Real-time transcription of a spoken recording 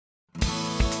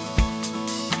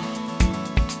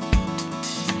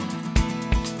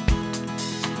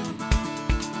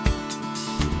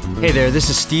Hey there, this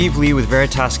is Steve Lee with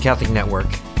Veritas Catholic Network.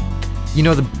 You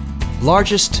know, the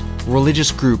largest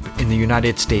religious group in the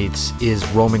United States is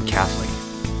Roman Catholic.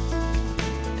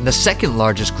 And the second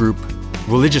largest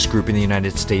religious group in the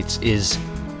United States is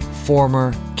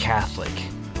former Catholic.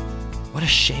 What a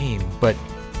shame, but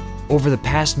over the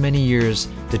past many years,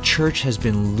 the church has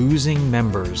been losing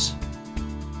members,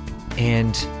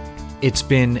 and it's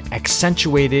been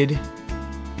accentuated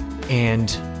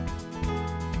and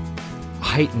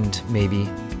heightened maybe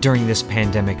during this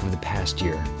pandemic of the past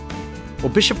year. Well,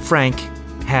 Bishop Frank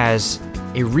has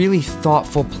a really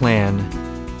thoughtful plan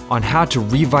on how to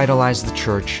revitalize the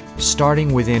church,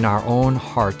 starting within our own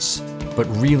hearts, but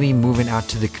really moving out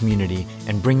to the community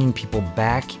and bringing people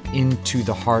back into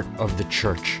the heart of the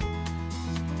church.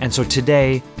 And so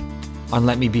today, on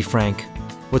Let Me Be Frank,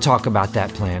 we'll talk about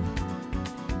that plan.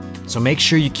 So make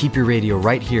sure you keep your radio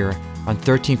right here on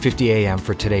 1350 AM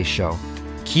for today's show.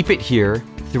 Keep it here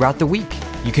throughout the week.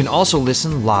 You can also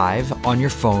listen live on your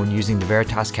phone using the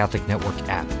Veritas Catholic Network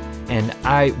app. And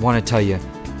I want to tell you,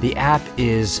 the app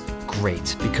is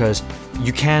great because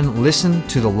you can listen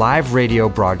to the live radio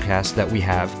broadcast that we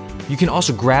have. You can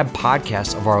also grab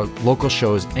podcasts of our local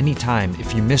shows anytime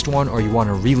if you missed one or you want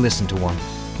to re-listen to one.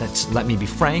 That's Let Me Be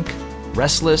Frank,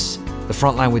 Restless, The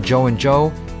Frontline with Joe and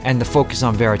Joe, and The Focus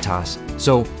on Veritas.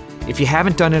 So if you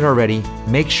haven't done it already,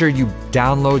 make sure you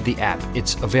download the app.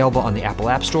 It's available on the Apple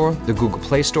App Store, the Google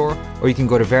Play Store, or you can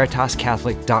go to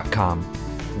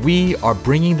veritascatholic.com. We are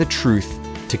bringing the truth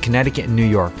to Connecticut and New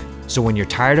York. So when you're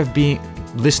tired of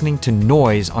listening to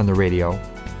noise on the radio,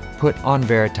 put on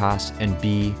Veritas and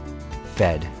be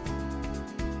fed.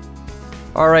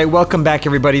 All right, welcome back,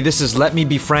 everybody. This is Let Me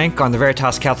Be Frank on the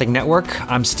Veritas Catholic Network.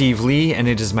 I'm Steve Lee, and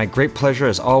it is my great pleasure,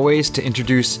 as always, to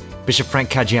introduce Bishop Frank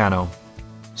Caggiano.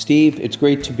 Steve, it's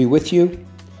great to be with you,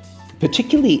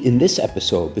 particularly in this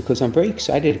episode, because I'm very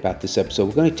excited about this episode.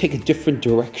 We're going to take a different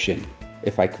direction,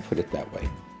 if I could put it that way.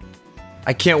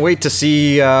 I can't wait to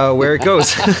see where it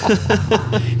goes.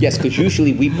 Yes, because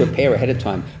usually we prepare ahead of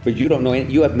time, but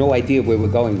you have no idea where we're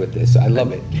going with this. I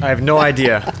love it. I have no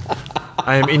idea.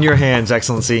 I am in your hands,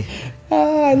 Excellency.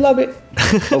 I love it.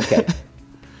 Okay.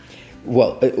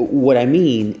 Well, what I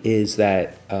mean is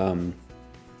that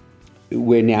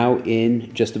we're now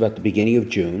in just about the beginning of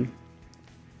June,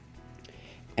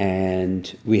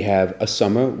 and we have a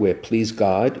summer where, please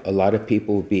God, a lot of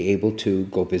people will be able to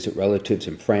go visit relatives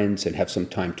and friends and have some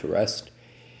time to rest,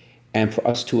 and for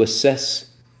us to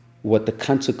assess what the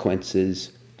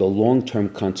consequences, the long-term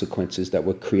consequences that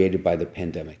were created by the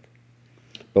pandemic.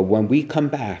 But when we come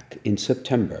back in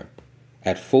September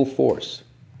at full force,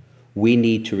 we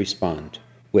need to respond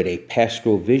with a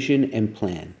pastoral vision and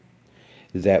plan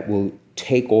that will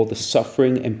take all the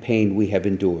suffering and pain we have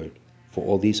endured for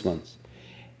all these months,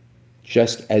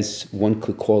 just as one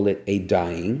could call it a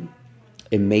dying,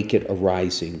 and make it a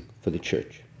rising for the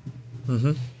church.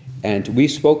 Mm-hmm. And we've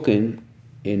spoken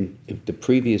in the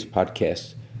previous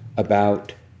podcast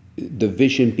about the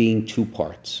vision being two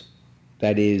parts.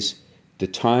 That is, the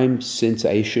time since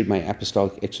I issued my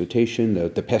apostolic exhortation, the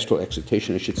pastoral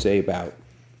exhortation, I should say, about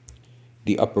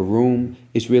the upper room,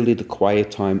 is really the quiet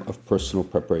time of personal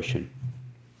preparation.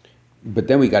 But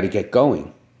then we got to get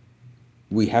going.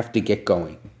 We have to get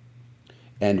going.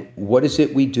 And what is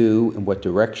it we do and what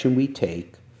direction we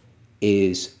take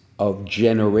is of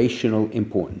generational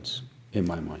importance in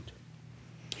my mind.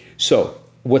 So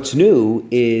what's new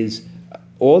is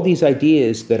all these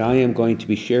ideas that I am going to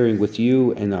be sharing with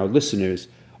you and our listeners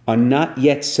are not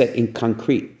yet set in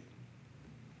concrete.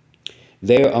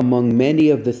 They're among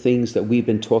many of the things that we've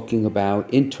been talking about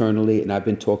internally, and I've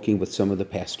been talking with some of the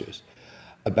pastors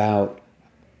about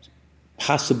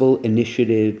possible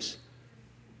initiatives,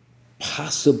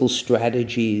 possible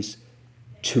strategies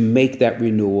to make that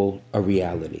renewal a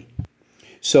reality.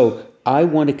 So I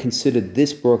want to consider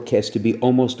this broadcast to be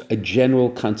almost a general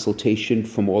consultation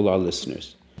from all our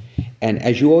listeners. And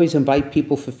as you always invite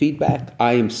people for feedback,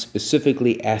 I am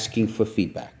specifically asking for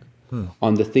feedback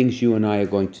on the things you and I are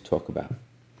going to talk about.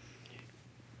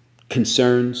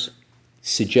 Concerns,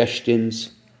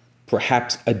 suggestions,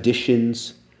 perhaps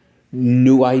additions,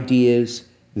 new ideas.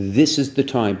 This is the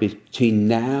time between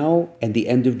now and the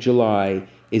end of July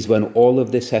is when all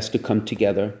of this has to come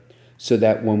together, so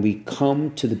that when we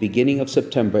come to the beginning of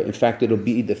September, in fact, it'll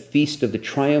be the Feast of the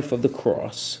Triumph of the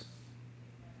Cross,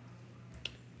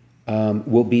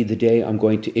 will be the day I'm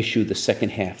going to issue the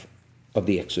second half of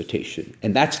the exhortation.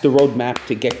 And that's the roadmap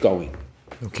to get going.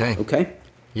 Okay. Okay?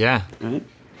 Yeah. All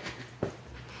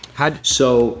right.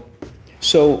 So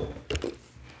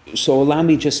allow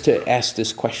me just to ask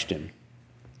this question.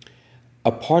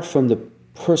 Apart from the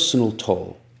personal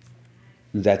toll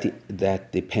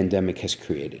that the pandemic has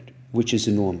created, which is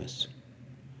enormous.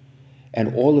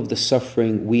 And all of the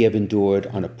suffering we have endured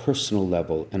on a personal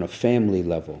level and a family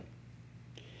level.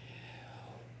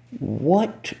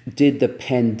 What did the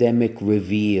pandemic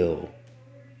reveal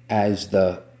as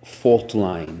the fault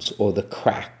lines or the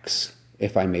cracks,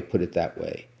 if I may put it that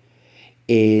way,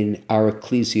 in our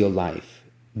ecclesial life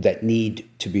that need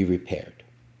to be repaired?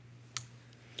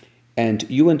 And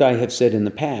you and I have said in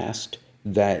the past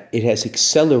that it has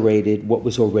accelerated what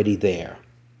was already there.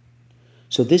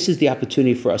 So this is the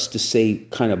opportunity for us to say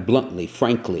kind of bluntly,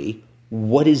 frankly,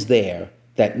 what is there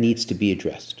that needs to be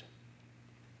addressed?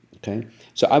 Okay?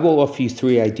 So I will offer you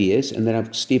 3 ideas, and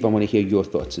then, Steve, I want to hear your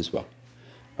thoughts as well.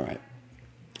 All right.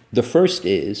 The first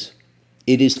is,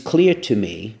 it is clear to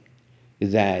me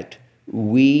that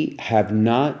we have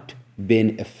not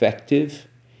been effective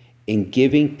in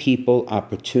giving people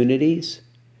opportunities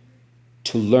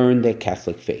to learn their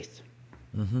Catholic faith,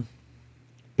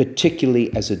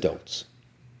 particularly as adults.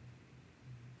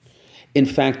 In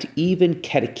fact, even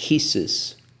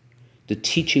catechesis, the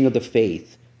teaching of the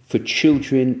faith for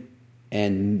children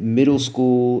and middle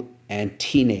school and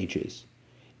teenagers,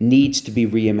 needs to be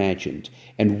reimagined.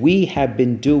 And we have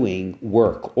been doing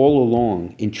work all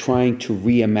along in trying to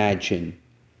reimagine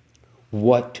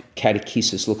what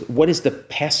catechesis look like. What does the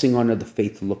passing on of the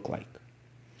faith look like?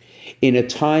 In a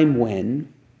time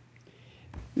when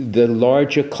the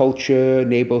larger culture,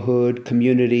 neighborhood,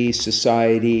 community,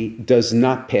 society does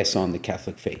not pass on the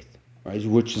Catholic faith, right?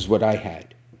 Which is what I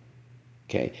had.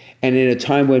 Okay. And in a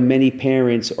time when many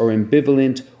parents are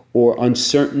ambivalent or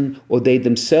uncertain, or they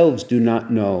themselves do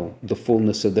not know the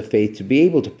fullness of the faith to be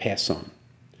able to pass on.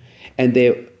 And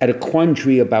they're at a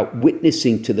quandary about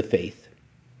witnessing to the faith.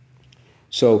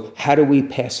 So how do we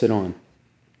pass it on?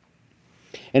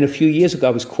 And a few years ago,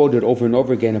 I was quoted over and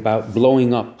over again about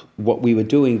blowing up what we were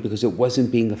doing because it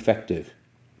wasn't being effective.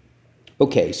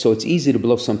 Okay, so it's easy to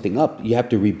blow something up. You have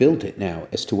to rebuild it now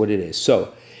as to what it is.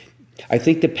 So I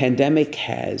think the pandemic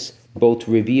has both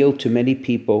revealed to many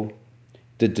people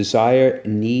the desire,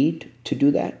 need to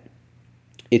do that.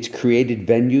 It's created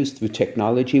venues through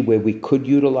technology where we could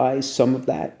utilize some of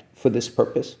that for this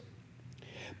purpose.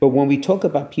 But when we talk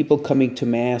about people coming to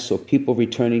Mass or people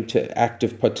returning to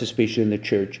active participation in the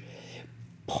church,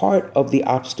 part of the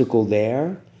obstacle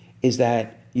there is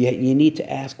that you need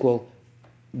to ask, well,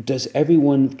 does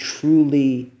everyone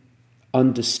truly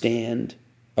understand,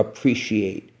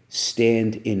 appreciate,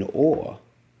 stand in awe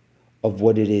of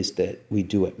what it is that we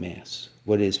do at Mass,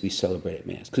 what it is we celebrate at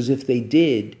Mass? Because if they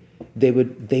did, they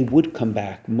would come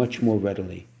back much more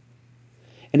readily.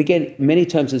 And again, many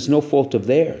times it's no fault of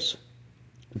theirs.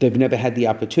 They've never had the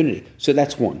opportunity. So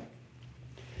that's one.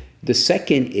 The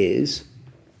second is,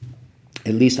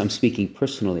 at least I'm speaking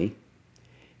personally,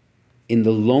 in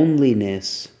the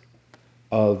loneliness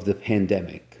of the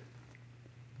pandemic,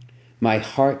 my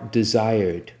heart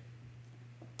desired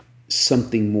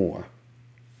something more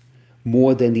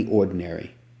than the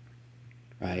ordinary,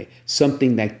 right?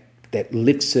 Something that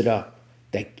lifts it up,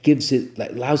 that gives it,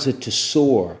 that allows it to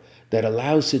soar, that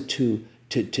allows it to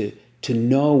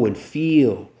know and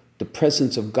feel the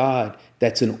presence of God.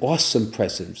 That's an awesome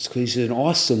presence, because He's an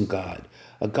awesome God,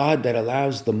 a God that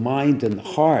allows the mind and the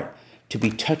heart to be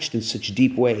touched in such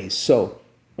deep ways. So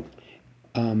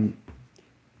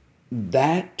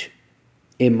that,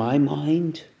 in my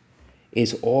mind,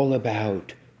 is all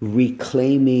about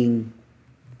reclaiming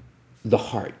the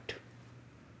heart.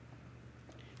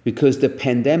 Because the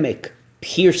pandemic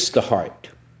pierced the heart,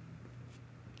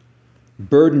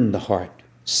 burdened the heart,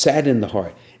 saddened the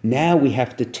heart. Now we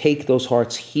have to take those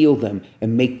hearts, heal them,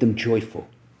 and make them joyful.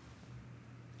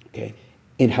 Okay?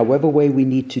 In however way we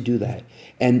need to do that.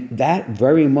 And that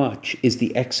very much is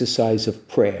the exercise of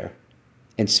prayer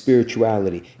and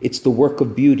spirituality. It's the work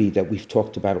of beauty that we've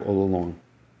talked about all along.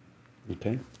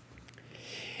 Okay?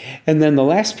 And then the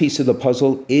last piece of the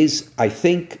puzzle is, I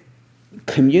think,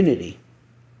 community.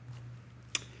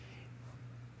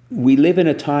 We live in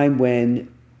a time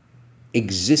when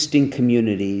existing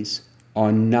communities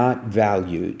are not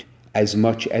valued as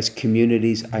much as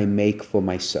communities I make for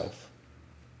myself.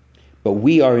 But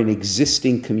we are an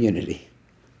existing community,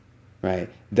 right?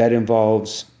 That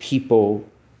involves people,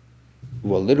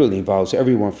 well, literally involves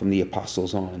everyone from the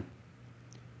apostles on.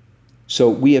 So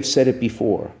we have said it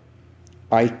before,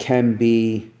 I can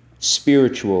be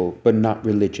spiritual but not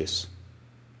religious.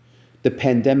 The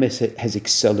pandemic has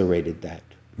accelerated that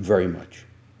very much.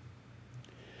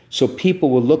 So people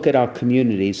will look at our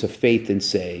communities of faith and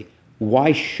say,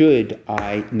 why should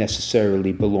I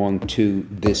necessarily belong to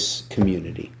this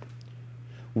community?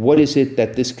 What is it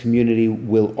that this community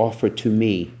will offer to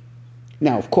me?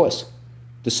 Now, of course,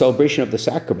 the celebration of the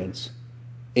sacraments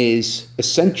is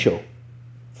essential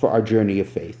for our journey of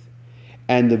faith.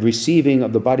 And the receiving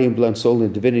of the body and blood, soul,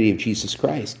 and divinity of Jesus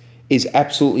Christ is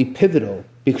absolutely pivotal,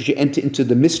 because you enter into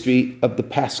the mystery of the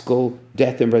paschal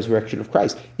death and resurrection of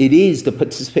Christ. It is the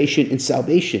participation in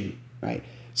salvation, right?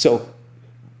 So,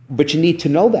 but you need to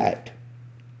know that.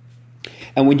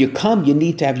 And when you come, you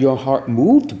need to have your heart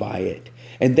moved by it.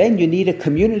 And then you need a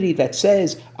community that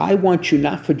says, I want you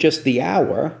not for just the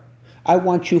hour, I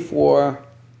want you for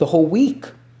the whole week.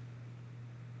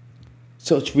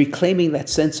 So it's reclaiming that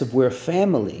sense of we're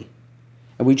family.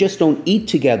 And we just don't eat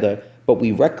together, but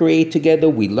we recreate together,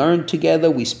 we learn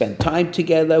together, we spend time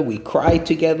together, we cry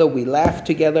together, we laugh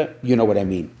together. You know what I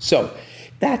mean? So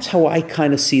that's how I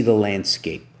kind of see the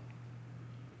landscape.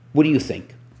 What do you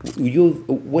think?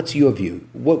 What's your view?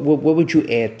 What would you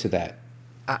add to that?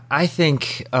 I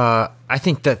think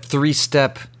that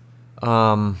three-step,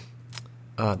 the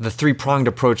three-pronged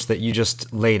approach that you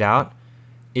just laid out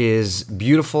is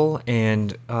beautiful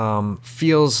and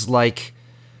feels like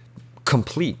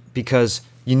complete, because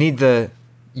you need the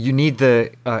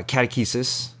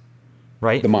catechesis,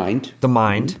 right? The mind.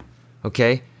 Mm-hmm.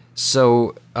 Okay.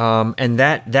 So and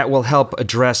that will help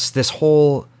address this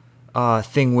whole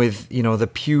thing with the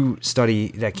Pew study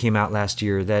that came out last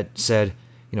year that said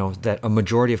that a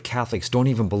majority of Catholics don't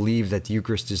even believe that the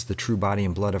Eucharist is the true body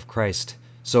and blood of Christ.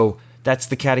 So that's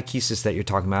the catechesis that you're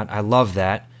talking about. I love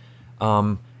that.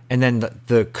 And then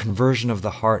the conversion of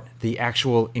the heart, the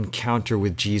actual encounter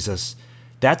with Jesus.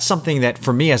 That's something that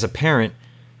for me as a parent,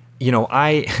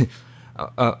 my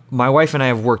wife and I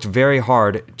have worked very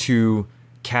hard to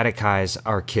catechize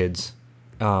our kids,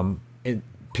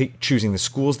 choosing the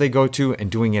schools they go to and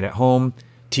doing it at home,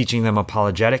 teaching them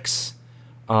apologetics.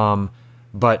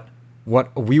 But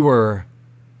what we were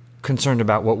concerned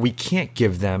about, what we can't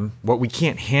give them, what we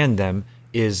can't hand them,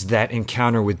 is that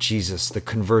encounter with Jesus, the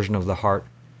conversion of the heart.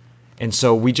 And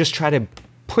so we just try to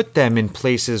put them in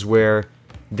places where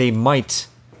they might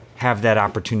have that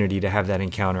opportunity to have that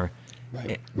encounter.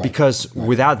 Right. Because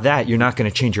without that, you're not going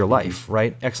to change your life,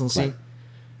 right, Excellency? Right.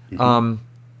 Mm-hmm.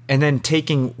 And then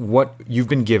taking what you've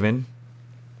been given,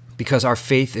 because our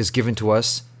faith is given to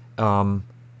us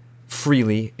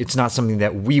freely. It's not something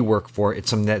that we work for. It's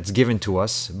something that's given to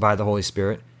us by the Holy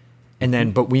Spirit. And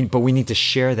then, but we need to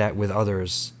share that with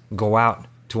others. Go out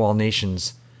to all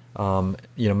nations,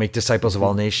 make disciples of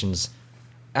all nations.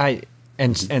 Again,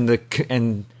 as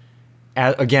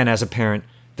a parent,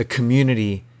 the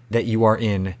community that you are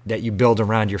in, that you build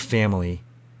around your family,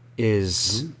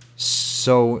 is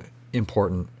so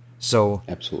important. So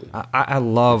absolutely, I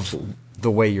love the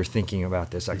way you're thinking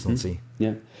about this, Excellency. Mm-hmm.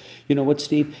 Yeah. You know what,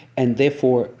 Steve? And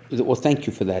therefore, well, thank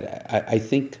you for that. I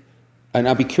think, and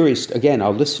I'll be curious, again,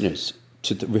 our listeners,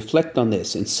 to reflect on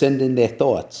this and send in their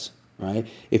thoughts, right?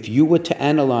 If you were to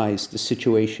analyze the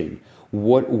situation,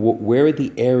 where are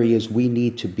the areas we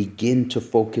need to begin to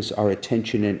focus our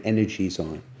attention and energies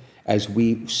on as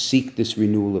we seek this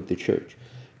renewal of the church?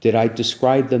 Did I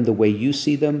describe them the way you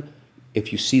see them?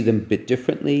 If you see them a bit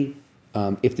differently,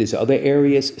 if there's other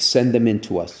areas, send them in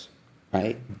to us,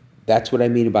 right? That's what I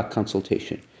mean about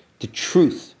consultation. The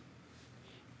truth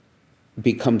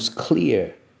becomes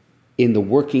clear in the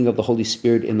working of the Holy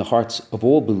Spirit in the hearts of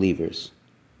all believers,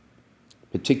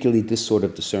 particularly this sort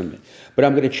of discernment. But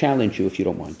I'm going to challenge you, if you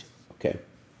don't mind, okay?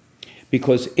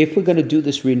 Because if we're going to do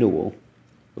this renewal,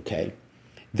 okay,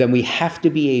 then we have to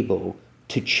be able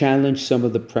to challenge some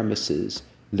of the premises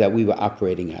that we were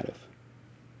operating out of.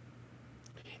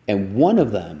 And one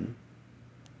of them,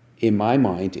 in my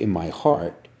mind, in my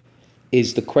heart,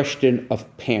 is the question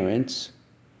of parents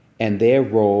and their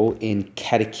role in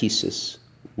catechesis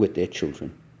with their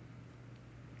children.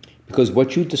 Because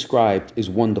what you described is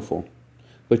wonderful,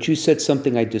 but you said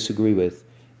something I disagree with,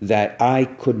 that I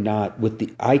could not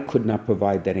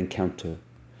provide that encounter.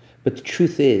 But the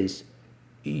truth is,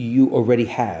 you already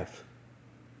have.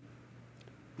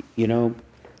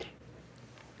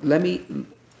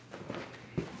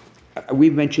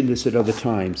 We've mentioned this at other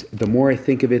times. The more I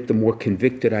think of it, the more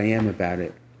convicted I am about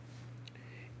it.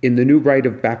 In the new rite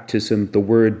of baptism, the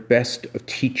word best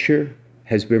teacher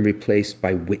has been replaced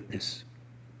by witness.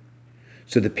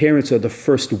 So the parents are the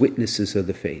first witnesses of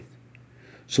the faith.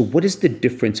 So what is the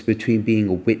difference between being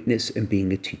a witness and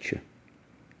being a teacher?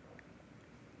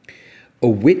 A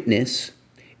witness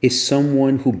is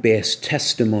someone who bears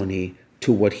testimony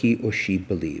to what he or she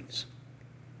believes.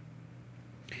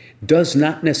 Does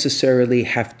not necessarily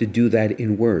have to do that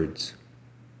in words.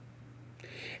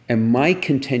 And my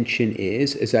contention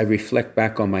is, as I reflect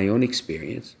back on my own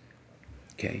experience,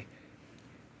 okay,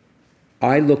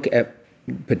 I look at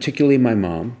particularly my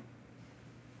mom,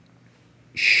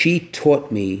 she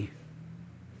taught me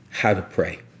how to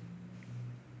pray.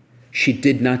 She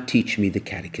did not teach me the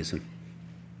catechism.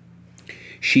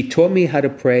 She taught me how to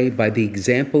pray by the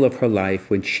example of her life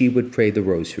when she would pray the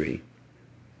rosary.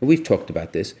 We've talked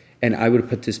about this, and I would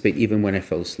participate even when I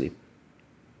fell asleep.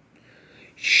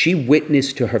 She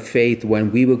witnessed to her faith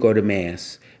when we would go to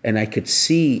Mass, and I could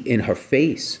see in her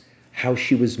face how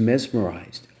she was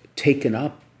mesmerized, taken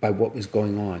up by what was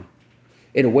going on.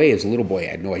 In a way, as a little boy,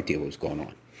 I had no idea what was going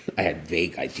on. I had a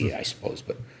vague idea, I suppose,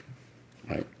 but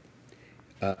right.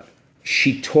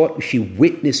 She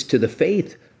witnessed to the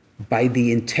faith by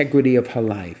the integrity of her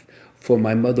life. For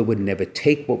my mother would never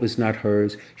take what was not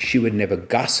hers. She would never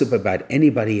gossip about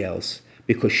anybody else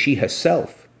because she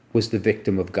herself was the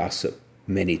victim of gossip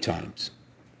many times.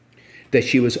 That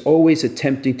she was always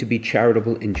attempting to be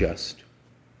charitable and just.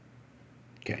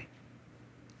 Okay.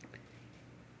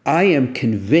 I am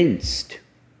convinced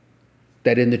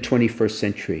that in the 21st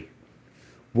century,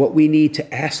 what we need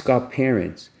to ask our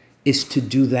parents is to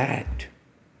do that.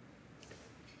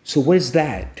 So what is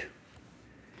that?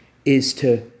 Is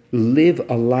to live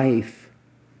a life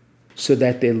so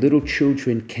that their little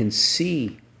children can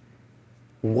see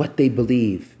what they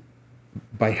believe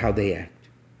by how they act.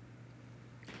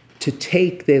 To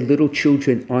take their little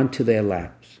children onto their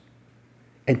laps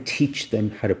and teach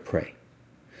them how to pray.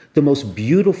 The most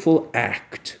beautiful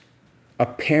act a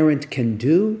parent can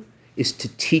do is to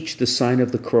teach the sign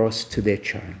of the cross to their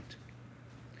child.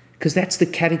 Because that's the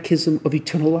catechism of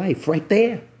eternal life, right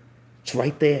there. It's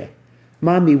right there.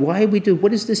 Mommy, why we do?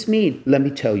 What does this mean? Let me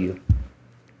tell you.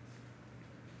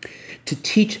 To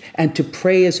teach and to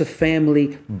pray as a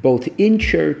family, both in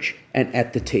church and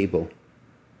at the table.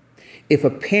 If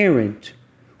a parent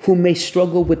who may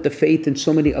struggle with the faith in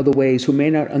so many other ways, who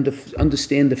may not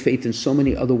understand the faith in so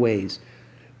many other ways,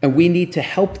 and we need to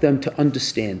help them to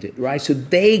understand it, right? So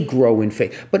they grow in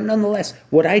faith. But nonetheless,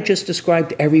 what I just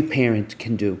described, every parent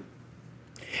can do.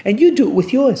 And you do it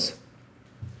with yours.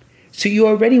 So you're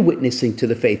already witnessing to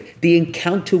the faith. The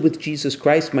encounter with Jesus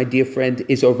Christ, my dear friend,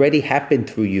 is already happened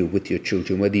through you with your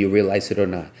children, whether you realize it or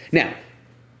not. Now,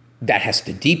 that has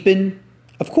to deepen,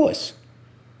 of course,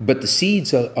 but the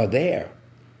seeds are there.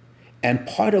 And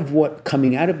part of what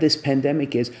coming out of this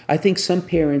pandemic is, I think some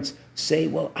parents say,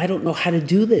 well, I don't know how to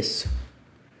do this.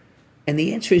 And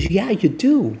the answer is, yeah, you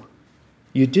do.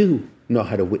 You do know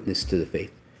how to witness to the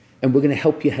faith. And we're going to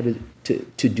help you how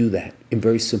to do that in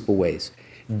very simple ways.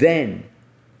 Then,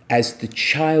 as the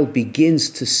child begins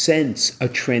to sense a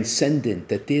transcendent,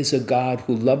 that there's a God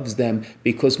who loves them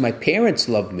because my parents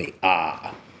love me,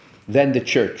 then the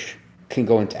church can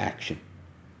go into action.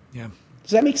 Yeah.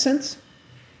 Does that make sense?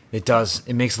 It does.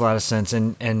 It makes a lot of sense.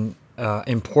 And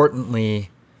importantly,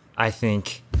 I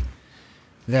think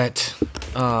that,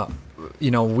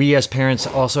 we as parents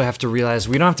also have to realize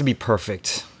we don't have to be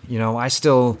perfect. I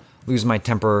still lose my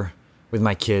temper with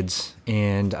my kids,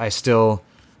 and I still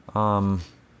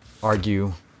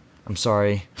argue, I'm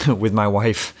sorry, with my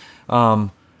wife.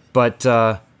 But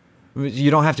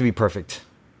you don't have to be perfect.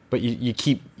 But you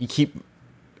keep,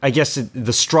 I guess,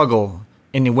 the struggle,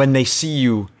 and when they see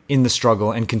you in the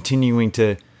struggle and continuing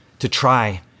to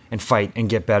try and fight and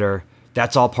get better,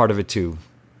 that's all part of it too.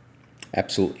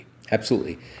 Absolutely.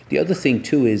 Absolutely. The other thing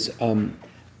too is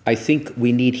I think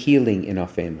we need healing in our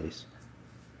families.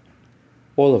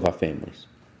 All of our families.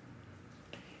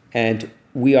 And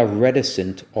we are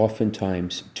reticent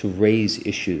oftentimes to raise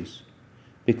issues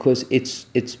because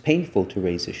it's painful to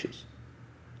raise issues.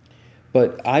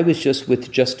 But I was just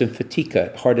with Justin Fatika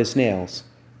at Hard as Nails,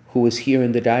 who was here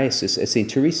in the diocese at St.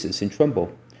 Teresa's in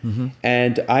Trumbull. Mm-hmm.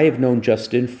 And I have known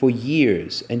Justin for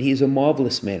years, and he's a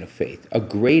marvelous man of faith, a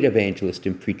great evangelist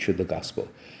and preacher of the gospel,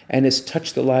 and has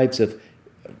touched the lives of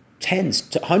tens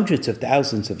to hundreds of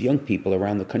thousands of young people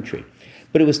around the country.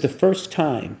 But it was the first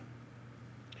time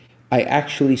I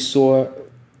actually saw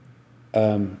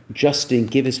Justin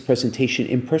give his presentation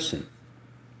in person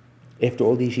after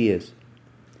all these years.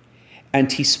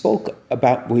 And he spoke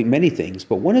about many things,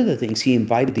 but one of the things he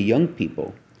invited the young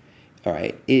people, all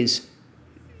right, is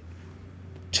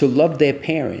to love their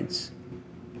parents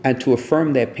and to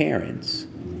affirm their parents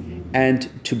and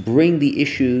to bring the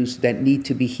issues that need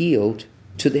to be healed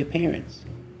to their parents.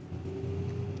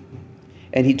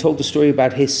 And he told the story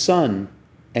about his son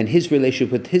and his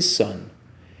relationship with his son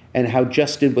and how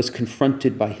Justin was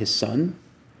confronted by his son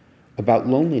about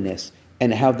loneliness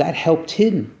and how that helped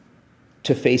him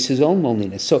to face his own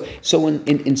loneliness. So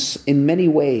in many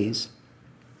ways,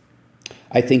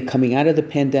 I think coming out of the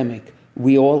pandemic,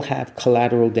 we all have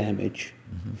collateral damage,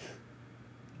 mm-hmm.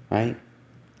 right?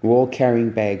 We're all carrying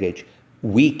baggage.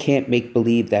 We can't make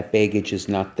believe that baggage is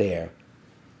not there.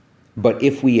 But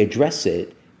if we address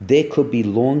it, there could be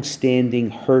long-standing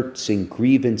hurts and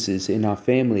grievances in our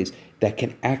families that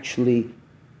can actually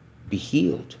be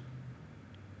healed.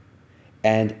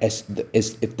 And as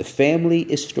if the family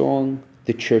is strong,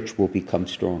 the church will become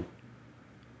strong.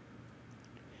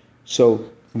 So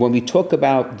when we talk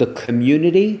about the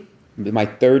community, my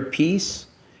third piece,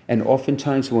 and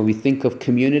oftentimes when we think of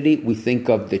community, we think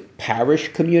of the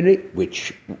parish community,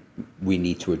 which we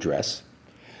need to address.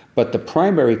 But the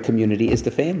primary community is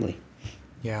the family.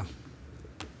 Yeah.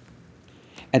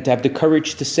 And to have the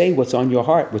courage to say what's on your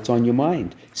heart, what's on your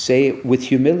mind. Say it with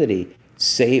humility.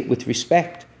 Say it with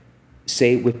respect.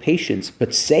 Say it with patience.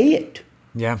 But say it.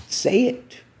 Yeah. Say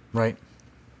it. Right.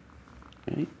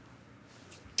 Right?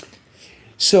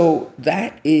 So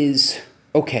that is,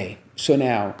 okay, so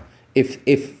now,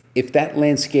 if that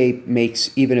landscape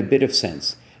makes even a bit of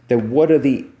sense, then what are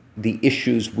the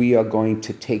issues we are going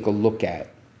to take a look at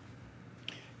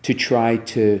to try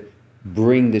to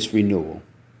bring this renewal,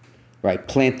 right?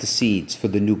 Plant the seeds for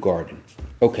the new garden.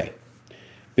 Okay,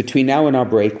 between now and our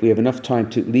break, we have enough time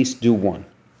to at least do one.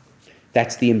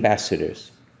 That's the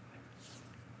ambassadors.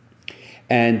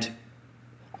 And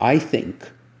I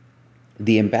think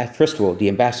first of all, the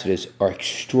ambassadors are an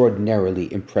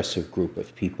extraordinarily impressive group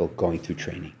of people going through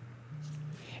training.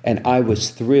 And I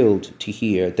was thrilled to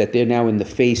hear that they're now in the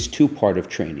phase 2 part of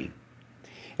training.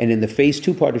 And in the phase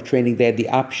 2 part of training, they had the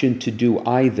option to do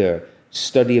either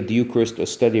study of the Eucharist or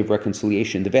study of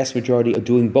reconciliation. The vast majority are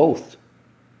doing both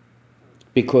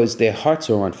because their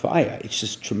hearts are on fire. It's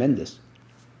just tremendous.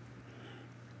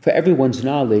 For everyone's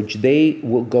knowledge, they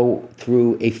will go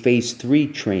through a phase 3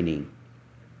 training.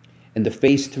 And the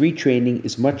phase 3 training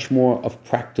is much more of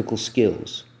practical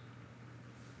skills.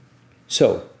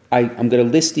 So I'm going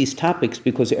to list these topics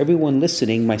because everyone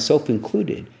listening, myself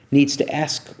included, needs to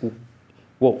ask,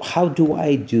 well, how do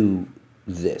I do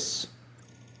this?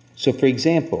 So for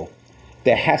example,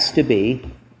 there has to be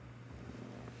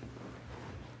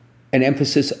an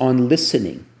emphasis on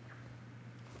listening.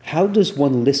 How does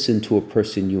one listen to a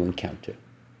person you encounter?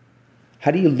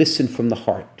 How do you listen from the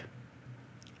heart?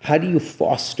 How do you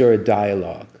foster a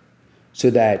dialogue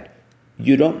so that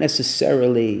you don't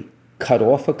necessarily cut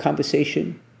off a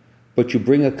conversation, but you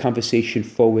bring a conversation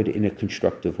forward in a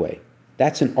constructive way?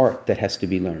 That's an art that has to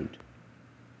be learned.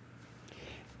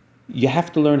 You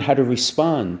have to learn how to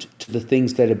respond to the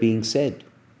things that are being said.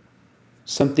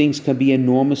 Some things can be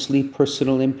enormously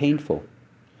personal and painful.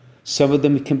 Some of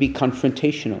them can be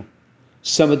confrontational.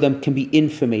 Some of them can be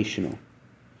informational.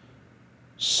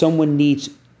 Someone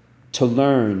needs to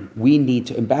learn, we need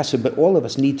to, ambassador, but all of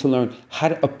us need to learn how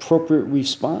to appropriately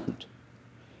respond.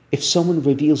 If someone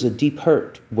reveals a deep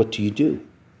hurt, what do you do?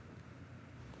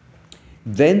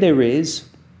 Then there is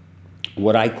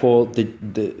what I call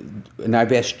and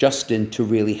I've asked Justin to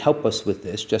really help us with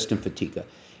this, Justin Fatica,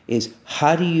 is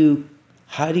how do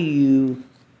you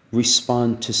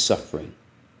respond to suffering?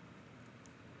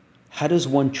 How does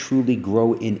one truly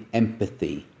grow in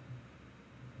empathy?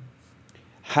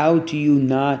 How do you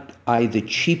not either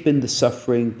cheapen the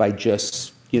suffering by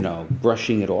just,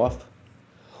 brushing it off,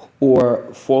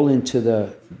 or fall into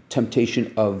the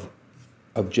temptation of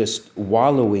just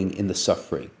wallowing in the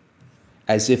suffering,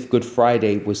 as if Good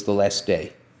Friday was the last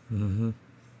day? Mm-hmm.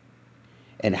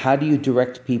 And how do you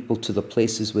direct people to the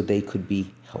places where they could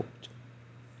be helped?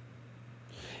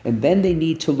 And then they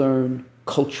need to learn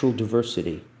cultural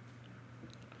diversity.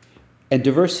 And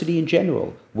diversity in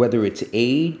general, whether it's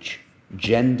age,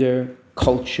 gender,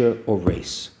 culture, or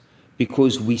race,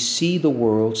 because we see the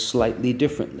world slightly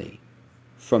differently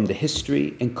from the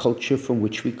history and culture from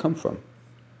which we come from.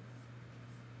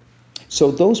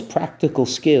 So those practical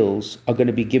skills are going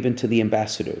to be given to the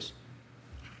ambassadors.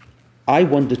 I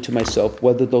wonder to myself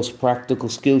whether those practical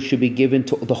skills should be given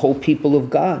to the whole people of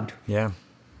God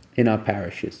in our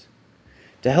parishes,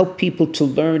 to help people to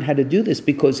learn how to do this,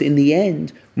 because in the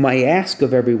end, my ask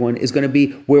of everyone is going to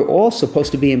be, we're all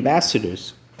supposed to be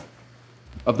ambassadors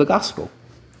of the gospel.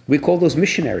 We call those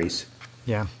missionaries.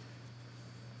 Yeah.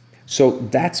 So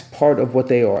that's part of what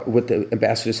they are, what the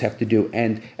ambassadors have to do.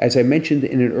 And as I mentioned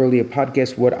in an earlier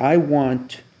podcast, what I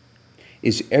want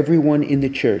is everyone in the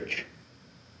church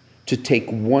to take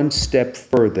one step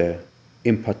further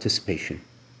in participation.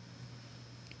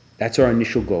 That's our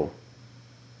initial goal.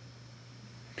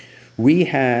 We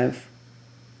had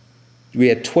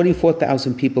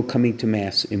 24,000 people coming to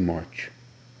Mass in March.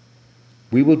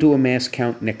 We will do a Mass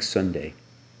count next Sunday.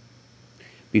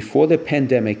 Before the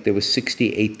pandemic, there were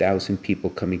 68,000 people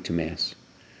coming to Mass.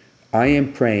 I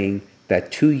am praying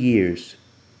that 2 years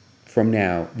from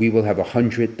now, we will have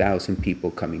 100,000 people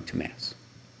coming to Mass.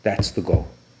 That's the goal.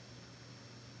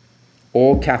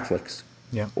 all Catholics,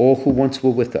 Yeah. all who once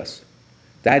were with us.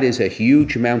 That is a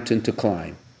huge mountain to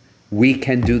climb. We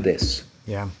can do this.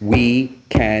 Yeah. We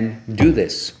can do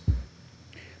this.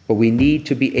 But we need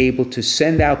to be able to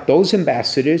send out those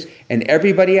ambassadors and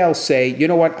everybody else say, you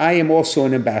know what, I am also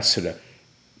an ambassador.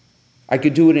 I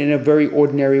could do it in a very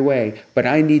ordinary way, but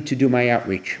I need to do my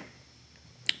outreach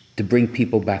to bring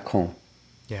people back home,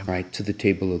 Yeah. right, to the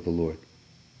table of the Lord.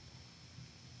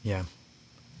 Yeah.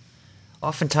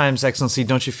 Oftentimes, Excellency,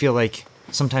 don't you feel like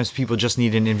sometimes people just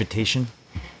need an invitation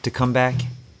to come back?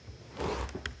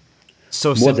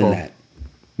 So simple.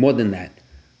 More than that,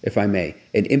 if I may.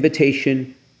 An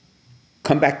invitation,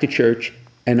 come back to church,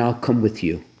 and I'll come with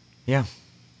you. Yeah.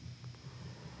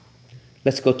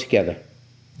 Let's go together.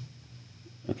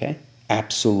 Okay?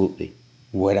 Absolutely.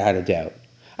 Without a doubt.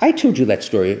 I told you that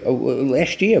story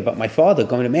last year about my father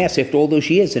going to Mass after all those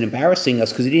years and embarrassing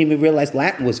us because he didn't even realize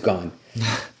Latin was gone.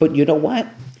 But you know what?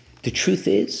 The truth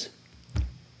is,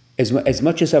 as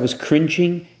much as I was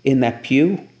cringing in that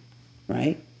pew,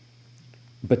 right?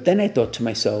 But then I thought to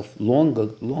myself,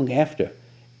 long after,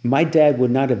 my dad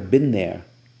would not have been there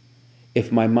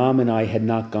if my mom and I had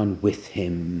not gone with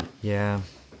him. Yeah.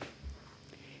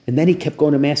 And then he kept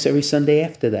going to Mass every Sunday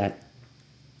after that.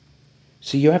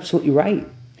 So you're absolutely right.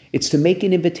 It's to make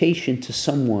an invitation to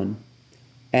someone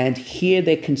and hear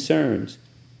their concerns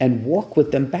and walk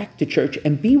with them back to church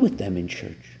and be with them in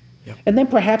church. Yep. And then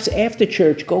perhaps after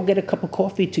church, go get a cup of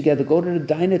coffee together, go to the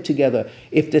diner together.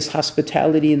 If there's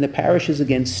hospitality in the parishes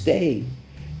again, stay.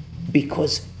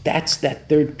 Because that's that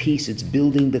third piece. It's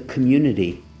building the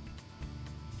community,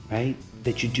 right,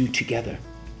 that you do together.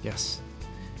 Yes.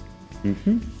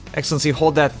 Mm-hmm. Excellency,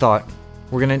 hold that thought.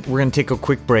 We're gonna take a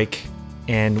quick break,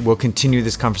 and we'll continue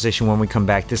this conversation when we come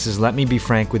back. This is Let Me Be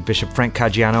Frank with Bishop Frank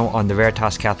Caggiano on the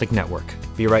Veritas Catholic Network.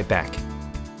 Be right back.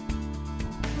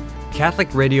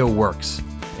 Catholic radio works,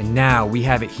 and now we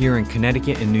have it here in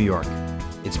Connecticut and New York.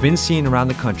 It's been seen around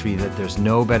the country that there's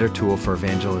no better tool for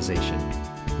evangelization.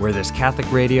 Where there's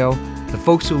Catholic radio, the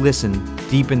folks who listen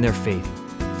deepen their faith,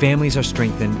 families are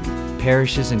strengthened,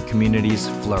 parishes and communities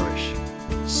flourish.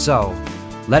 So,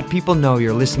 let people know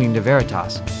you're listening to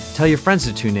Veritas, tell your friends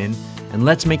to tune in, and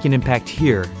let's make an impact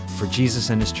here for Jesus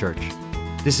and His Church.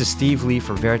 This is Steve Lee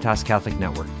for Veritas Catholic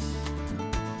Network.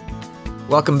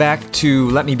 Welcome back to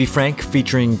Let Me Be Frank,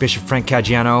 featuring Bishop Frank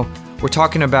Caggiano. We're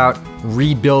talking about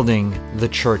rebuilding the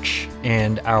church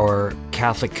and our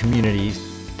Catholic community,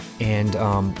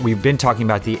 and we've been talking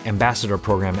about the Ambassador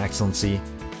Program, Excellency.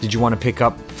 Did you want to pick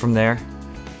up from there?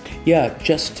 Yeah,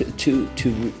 just to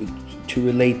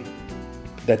relate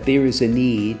that there is a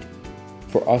need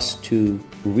for us to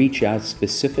reach out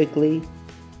specifically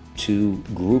to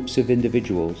groups of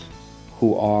individuals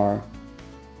who are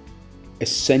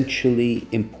essentially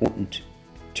important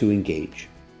to engage.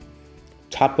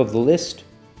 Top of the list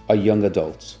are young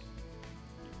adults.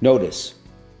 Notice,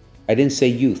 I didn't say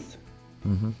youth.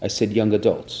 Mm-hmm. I said young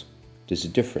adults. There's a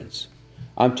difference.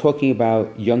 I'm talking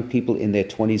about young people in their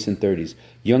 20s and 30s,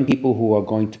 young people who are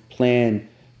going to plan,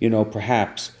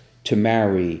 perhaps to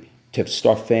marry, to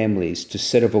start families, to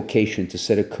set a vocation, to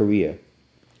set a career.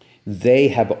 They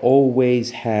have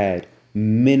always had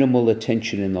minimal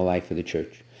attention in the life of the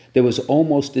church. There was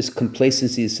almost this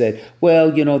complacency that said, well,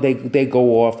 they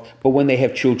go off, but when they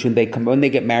have children, they come. When they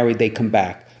get married, they come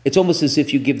back. It's almost as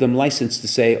if you give them license to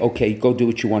say, okay, go do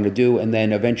what you want to do, and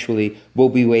then eventually we'll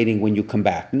be waiting when you come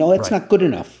back. No, it's not good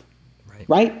enough.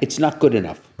 Right? It's not good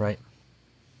enough. Right.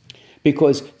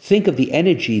 Because think of the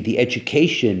energy, the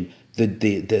education,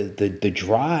 the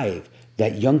drive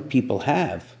that young people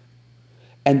have.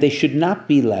 And they should not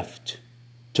be left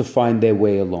to find their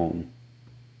way alone.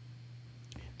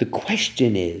 The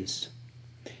question is,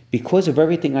 because of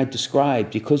everything I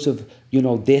described, because of,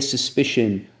 their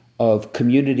suspicion of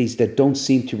communities that don't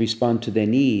seem to respond to their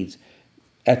needs,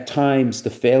 at times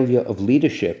the failure of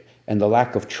leadership and the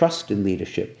lack of trust in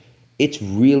leadership, it's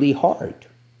really hard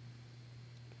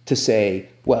to say,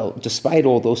 well, despite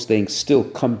all those things, still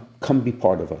come be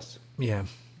part of us. Yeah.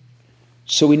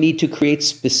 So we need to create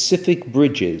specific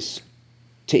bridges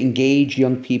to engage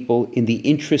young people in the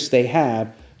interests they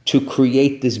have to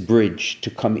create this bridge to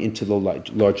come into the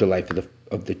larger life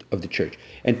of the church,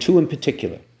 and two in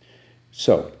particular.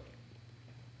 So,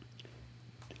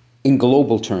 in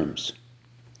global terms,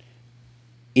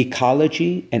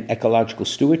 ecology and ecological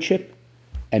stewardship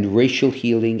and racial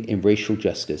healing and racial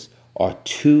justice are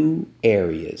two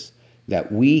areas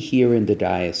that we here in the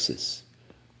diocese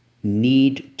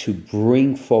need to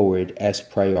bring forward as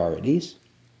priorities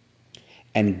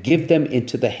and give them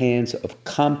into the hands of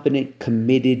competent,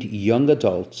 committed young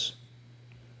adults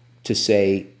to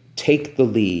say, take the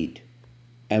lead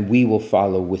and we will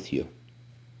follow with you.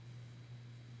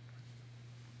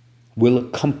 We'll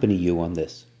accompany you on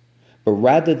this. But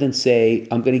rather than say,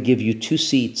 I'm going to give you 2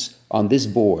 seats on this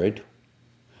board,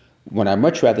 what I'd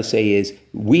much rather say is,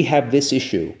 we have this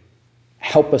issue,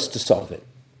 help us to solve it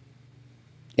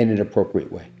in an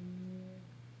appropriate way.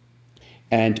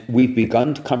 And we've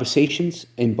begun conversations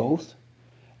in both.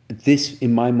 This,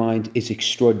 in my mind, is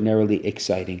extraordinarily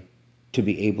exciting to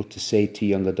be able to say to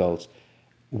young adults,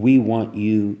 we want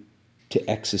you to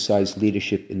exercise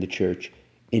leadership in the church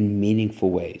in meaningful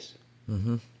ways.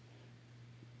 Mm-hmm.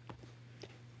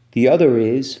 The other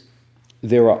is,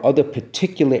 there are other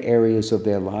particular areas of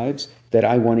their lives that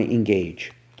I want to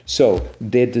engage. So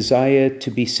their desire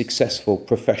to be successful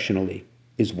professionally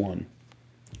is one.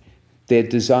 Their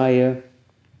desire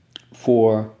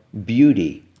for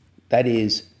beauty, that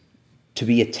is, to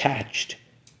be attached,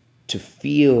 to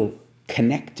feel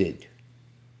connected,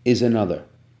 is another.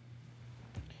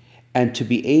 And to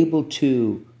be able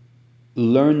to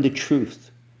learn the truth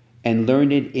and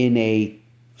learn it in a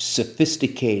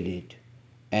sophisticated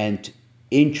and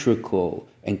integral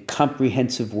and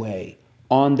comprehensive way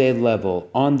on their level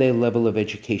of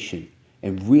education,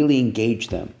 and really engage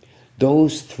them.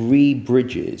 Those 3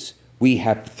 bridges, we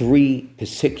have 3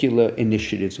 particular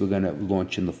initiatives we're going to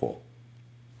launch in the fall.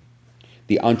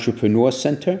 The Entrepreneur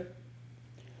Center,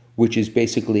 which is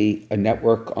basically a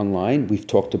network online, we've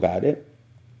talked about it,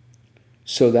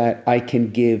 so that I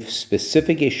can give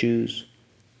specific issues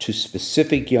to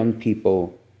specific young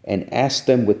people and ask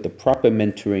them with the proper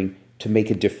mentoring to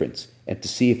make a difference and to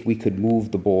see if we could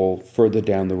move the ball further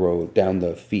down the road, down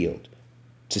the field,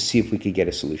 to see if we could get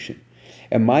a solution.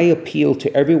 And my appeal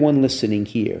to everyone listening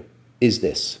here is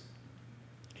this.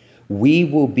 We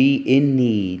will be in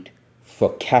need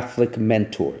for Catholic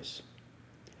mentors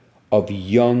of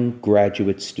young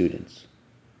graduate students.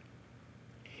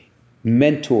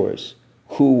 Mentors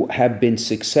who have been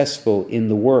successful in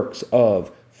the works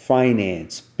of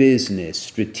finance, business,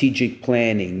 strategic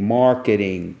planning,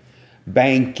 marketing,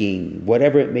 banking,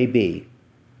 whatever it may be,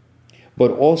 but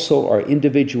also are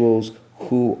individuals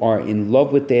who are in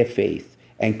love with their faith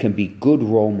and can be good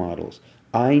role models.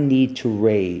 I need to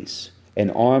raise an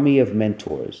army of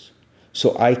mentors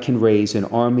so I can raise an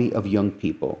army of young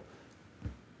people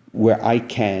where I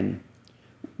can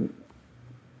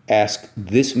ask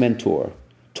this mentor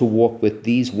to walk with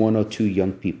these 1 or 2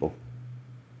 young people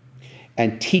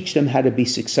and teach them how to be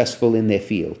successful in their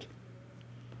field.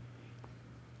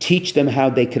 Teach them how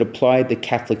they could apply the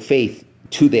Catholic faith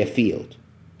to their field,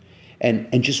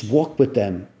 and just walk with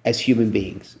them as human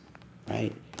beings,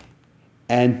 right?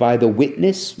 And by the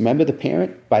witness, remember the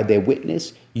parent, by their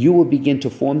witness, you will begin to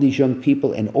form these young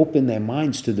people and open their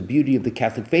minds to the beauty of the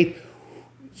Catholic faith.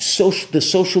 The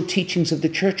social teachings of the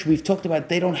church we've talked about,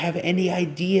 they don't have any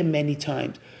idea many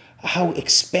times how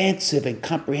expansive and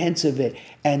comprehensive it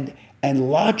and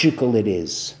logical it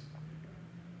is.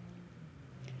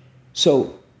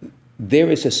 So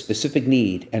there is a specific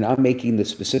need, and I'm making the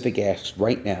specific ask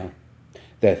right now,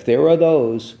 that if there are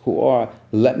those who are,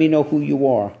 let me know who you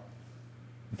are,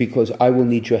 because I will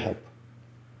need your help.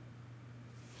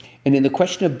 And in the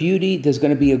question of beauty, there's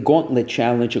going to be a gauntlet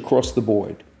challenge across the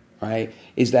board, right?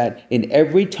 Is that in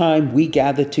every time we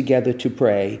gather together to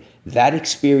pray, that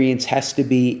experience has to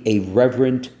be a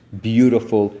reverent,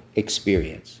 beautiful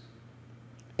experience.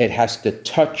 It has to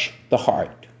touch the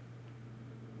heart.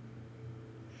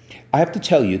 I have to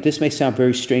tell you, this may sound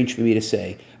very strange for me to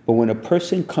say, but when a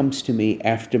person comes to me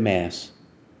after Mass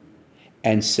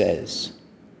and says,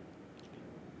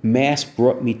 Mass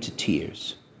brought me to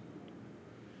tears,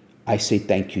 I say,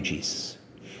 thank you, Jesus.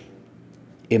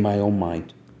 In my own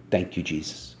mind, thank you,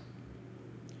 Jesus.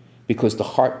 Because the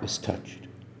heart was touched.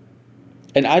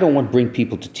 And I don't want to bring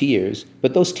people to tears,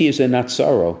 but those tears are not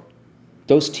sorrow.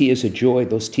 Those tears are joy.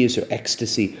 Those tears are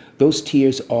ecstasy. Those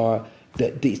tears are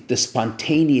the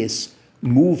spontaneous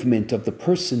movement of the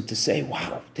person to say,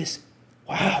 wow,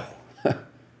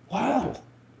 wow.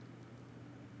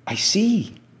 I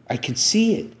can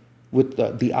see it with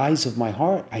the eyes of my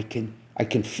heart. I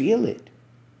can feel it.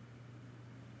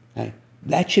 Right?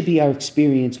 That should be our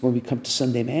experience when we come to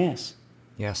Sunday Mass.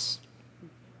 Yes.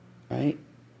 Right?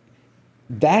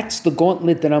 That's the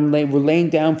gauntlet that we're laying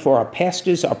down for our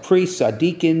pastors, our priests, our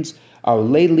deacons, our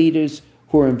lay leaders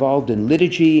who are involved in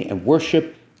liturgy and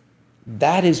worship.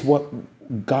 That is what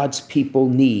God's people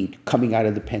need coming out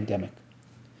of the pandemic.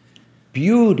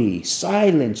 Beauty,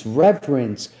 silence,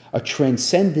 reverence, a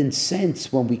transcendent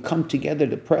sense when we come together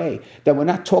to pray, that we're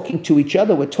not talking to each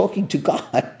other, we're talking to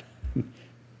God.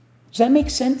 Does that make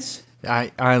sense?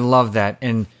 I love that.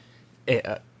 And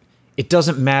it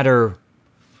doesn't matter,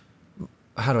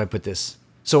 how do I put this?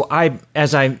 So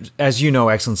as you know,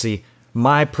 Excellency,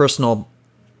 my personal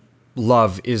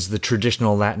love is the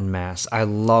traditional Latin Mass. I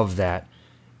love that.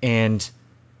 And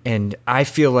I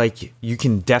feel like you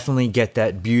can definitely get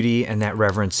that beauty and that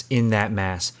reverence in that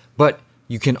Mass. But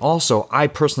you can also, I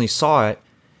personally saw it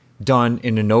done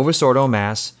in a Novus Ordo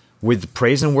Mass with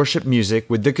praise and worship music,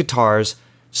 with the guitars,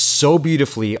 so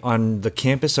beautifully on the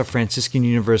campus of Franciscan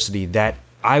University that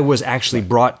I was actually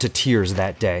brought to tears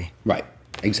that day. Right.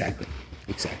 Exactly.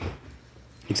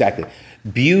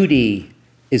 Beauty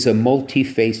is a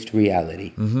multi-faced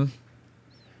reality. Mm-hmm.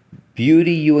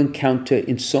 Beauty you encounter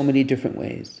in so many different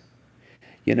ways.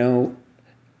 You know,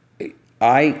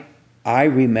 I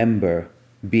remember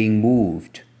being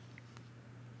moved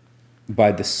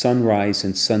by the sunrise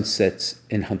and sunsets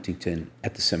in Huntington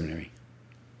at the seminary,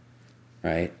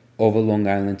 right? Over Long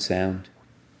Island Sound.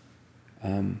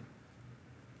 And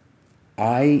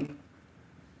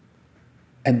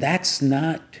that's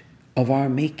not of our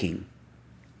making.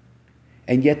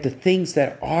 And yet the things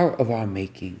that are of our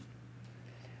making,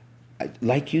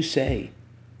 like you say,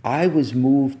 I was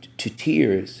moved to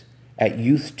tears at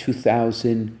Youth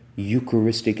 2000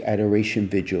 Eucharistic Adoration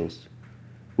Vigils,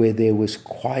 where there was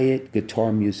quiet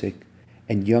guitar music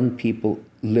and young people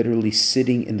literally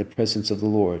sitting in the presence of the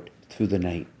Lord through the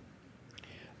night.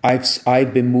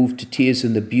 I've been moved to tears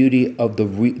in the beauty of the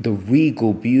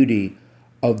regal beauty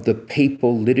of the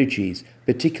papal liturgies,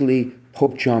 particularly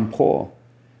Pope John Paul.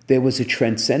 There was a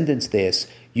transcendence there.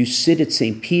 You sit at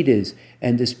St. Peter's,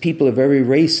 and there's people of every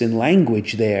race and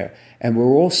language there, and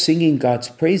we're all singing God's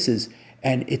praises,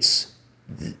 and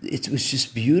it was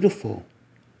just beautiful.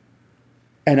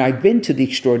 And I've been to the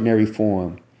Extraordinary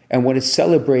Forum, and when it's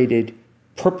celebrated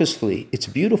purposefully, it's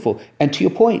beautiful. And to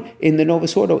your point, in the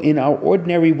Novus Ordo, in our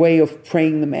ordinary way of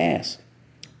praying the Mass,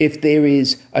 if there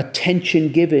is attention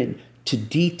given to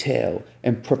detail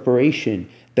and preparation,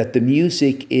 that the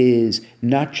music is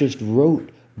not just rote,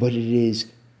 but it is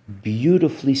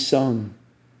beautifully sung.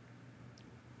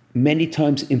 Many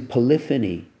times in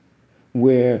polyphony,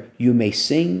 where you may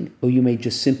sing or you may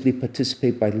just simply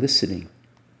participate by listening.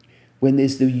 When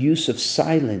there's the use of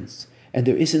silence and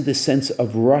there isn't the sense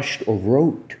of rushed or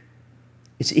rote,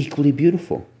 it's equally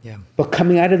beautiful. Yeah. But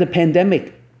coming out of the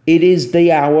pandemic, it is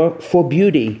the hour for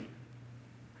beauty.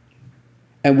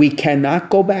 And we cannot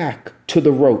go back to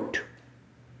the rote.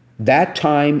 That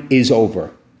time is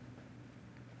over.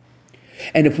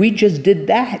 And if we just did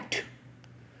that,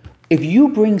 if you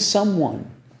bring someone,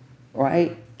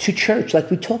 right, to church, like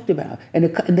we talked about, and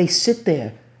they sit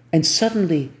there, and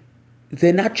suddenly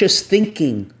they're not just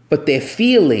thinking, but they're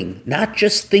feeling, not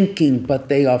just thinking, but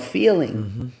they are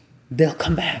feeling, they'll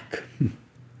come back.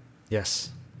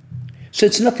 Yes. So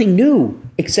it's nothing new,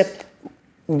 except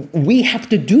we have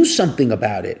to do something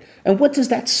about it. And what does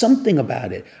that something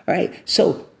about it? All right.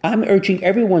 So I'm urging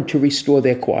everyone to restore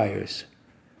their choirs,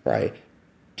 right?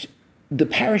 The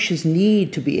parishes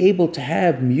need to be able to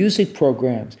have music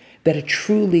programs that are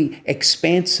truly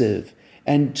expansive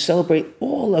and celebrate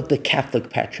all of the Catholic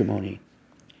patrimony.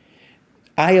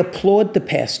 I applaud the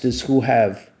pastors who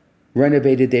have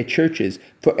renovated their churches,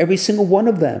 for every single one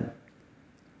of them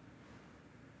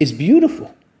is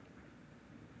beautiful.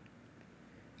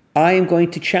 I am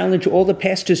going to challenge all the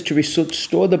pastors to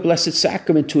restore the Blessed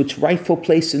Sacrament to its rightful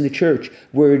place in the church,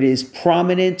 where it is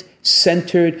prominent,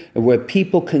 centered, and where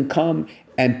people can come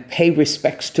and pay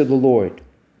respects to the Lord.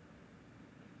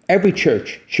 Every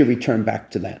church should return back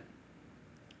to that.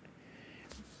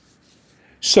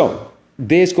 So,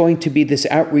 there's going to be this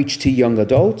outreach to young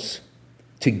adults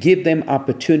to give them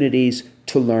opportunities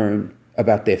to learn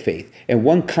about their faith. And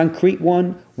one concrete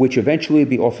one, which eventually will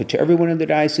be offered to everyone in the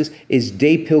diocese, is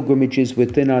day pilgrimages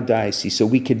within our diocese, so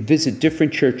we can visit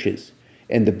different churches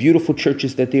and the beautiful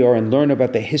churches that they are and learn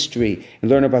about their history and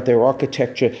learn about their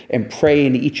architecture and pray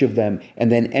in each of them,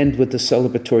 and then end with the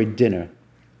celebratory dinner.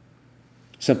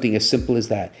 Something as simple as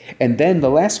that. And then the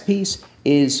last piece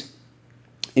is,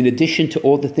 in addition to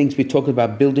all the things we talked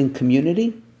about building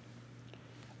community,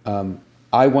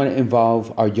 I want to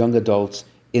involve our young adults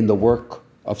in the work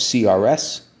of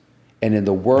CRS and in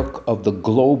the work of the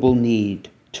global need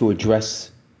to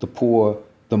address the poor,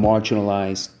 the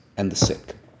marginalized, and the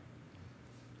sick.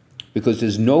 Because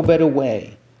there's no better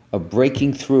way of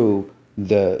breaking through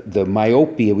the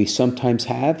myopia we sometimes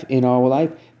have in our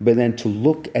life, but then to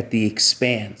look at the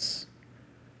expanse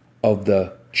of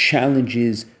the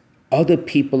challenges other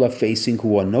people are facing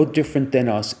who are no different than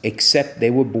us, except they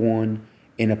were born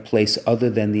in a place other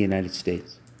than the United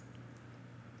States.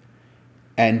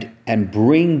 And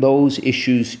bring those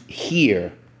issues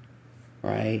here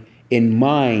right? In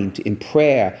mind, in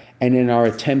prayer, and in our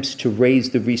attempts to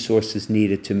raise the resources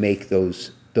needed to make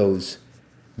those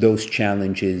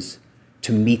challenges,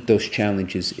 to meet those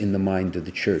challenges in the mind of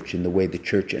the church, in the way the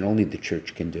church and only the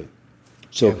church can do.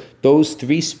 So those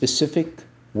 3 specific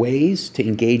ways to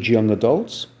engage young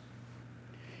adults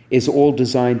is all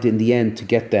designed in the end to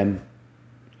get them,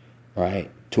 right,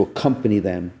 to accompany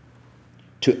them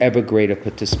to ever greater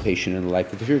participation in the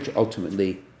life of the church,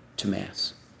 ultimately to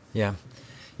Mass. Yeah.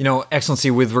 You know,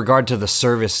 Excellency, with regard to the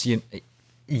service,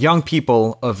 young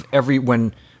people of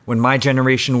when my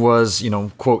generation was,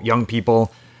 quote, young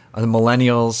people, the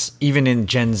millennials, even in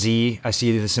Gen Z, I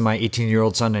see this in my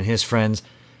 18-year-old son and his friends,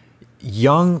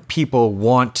 young people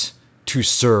want to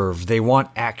serve. They want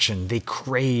action. They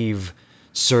crave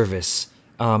service.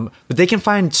 But they can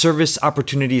find service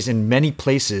opportunities in many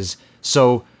places.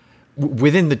 So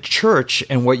within the church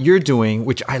and what you're doing,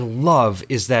 which I love,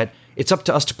 is that it's up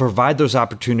to us to provide those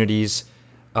opportunities,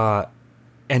 but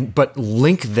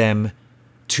link them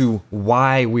to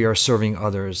why we are serving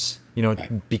others.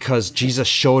 Right. Because Jesus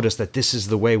showed us that this is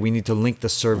the way. We need to link the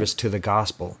service to the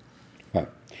gospel. Right.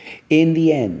 In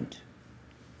the end,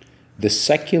 the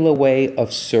secular way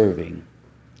of serving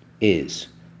is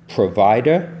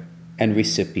provider and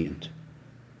recipient.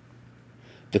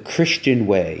 The Christian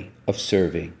way of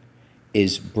serving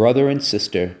is brother and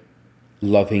sister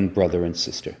loving brother and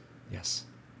sister. Yes.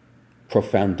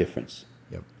 Profound difference.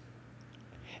 Yep.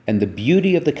 And the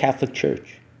beauty of the Catholic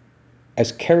Church,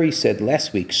 as Kerry said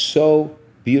last week so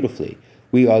beautifully,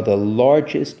 we are the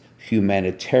largest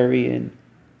humanitarian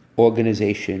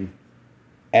organization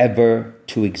ever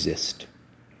to exist.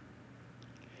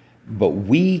 But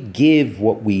we give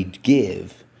what we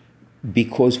give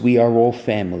because we are all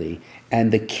family.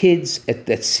 And the kids that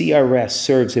CRS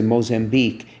serves in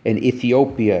Mozambique and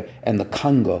Ethiopia and the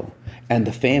Congo and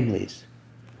the families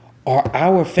are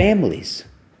our families.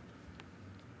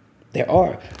 They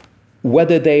are.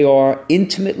 Whether they are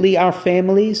intimately our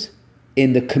families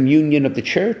in the communion of the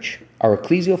church, our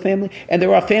ecclesial family, and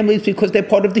they're our families because they're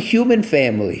part of the human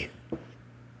family.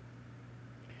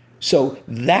 So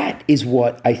that is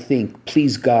what I think,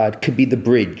 please God, could be the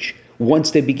bridge. Once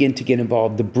they begin to get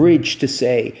involved, the bridge to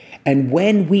say, and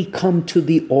when we come to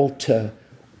the altar,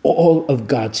 all of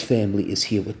God's family is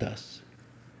here with us.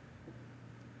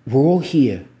 We're all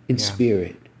here in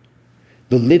spirit.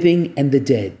 The living and the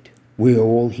dead, we are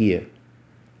all here,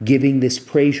 giving this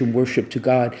praise and worship to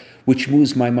God, which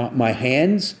moves my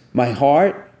hands, my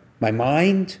heart, my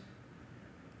mind.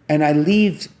 And I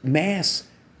leave Mass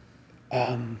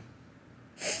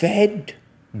fed,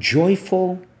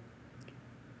 joyful,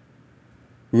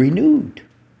 renewed.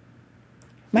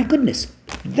 My goodness,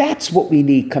 that's what we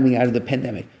need coming out of the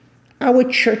pandemic. Our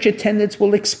church attendance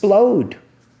will explode.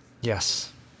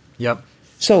 Yes. Yep.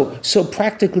 So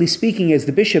practically speaking, as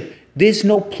the bishop, there's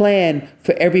no plan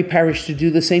for every parish to do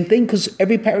the same thing because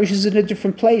every parish is in a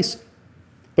different place.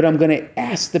 But I'm going to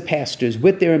ask the pastors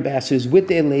with their ambassadors, with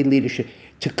their lay leadership,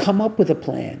 to come up with a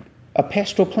plan, a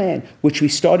pastoral plan, which we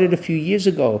started a few years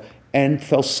ago and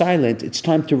fell silent. It's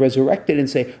time to resurrect it and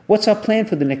say, what's our plan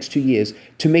for the next 2 years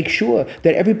to make sure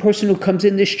that every person who comes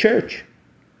in this church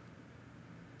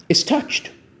is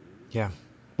touched? Yeah.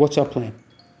 What's our plan?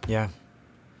 Yeah.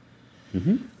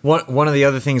 Mm-hmm. One of the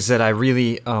other things that I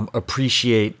really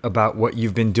appreciate about what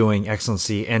you've been doing,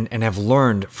 Excellency, and have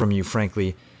learned from you,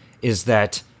 frankly, is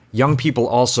that young people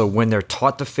also, when they're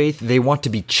taught the faith, they want to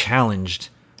be challenged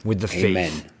with the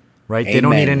faith. Right? Amen. They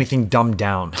don't need anything dumbed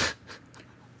down.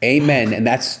 Amen. And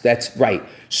that's right.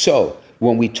 So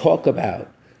when we talk about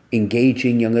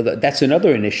engaging young adults, that's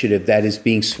another initiative that is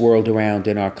being swirled around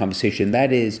in our conversation.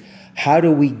 That is, how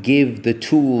do we give the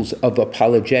tools of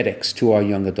apologetics to our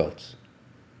young adults?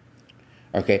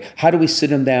 Okay, how do we sit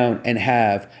them down and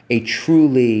have a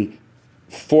truly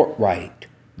forthright,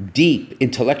 deep,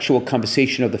 intellectual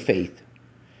conversation of the faith,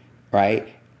 right?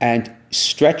 And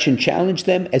stretch and challenge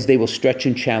them as they will stretch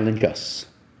and challenge us.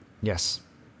 Yes.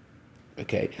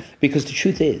 Okay, because the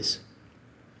truth is,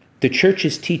 the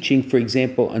church's teaching, for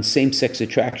example, on same-sex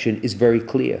attraction is very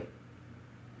clear.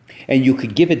 And you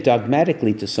could give it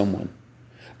dogmatically to someone.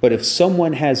 But if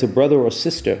someone has a brother or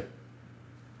sister,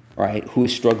 right, who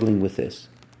is struggling with this,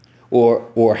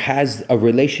 or has a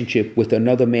relationship with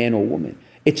another man or woman,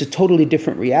 it's a totally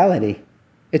different reality.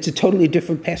 It's a totally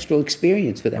different pastoral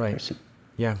experience for that person.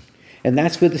 Yeah. And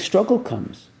that's where the struggle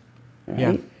comes, right?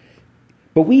 Yeah.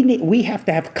 But we have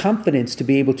to have confidence to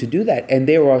be able to do that. And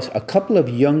there are a couple of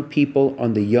young people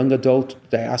on the Young Adult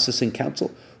Diocesan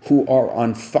Council who are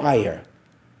on fire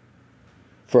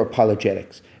for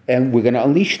apologetics. And we're going to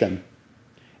unleash them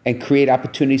and create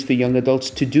opportunities for young adults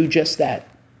to do just that.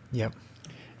 Yep.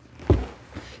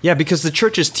 Yeah, because the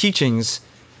church's teachings,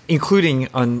 including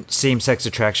on same-sex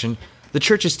attraction, the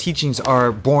church's teachings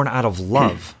are born out of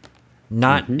love,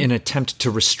 not an attempt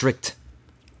to restrict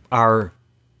our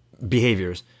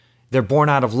behaviors. They're born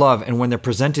out of love, and when they're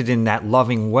presented in that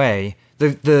loving way,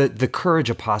 the Courage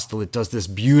Apostolate does this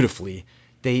beautifully.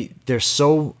 They're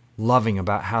so loving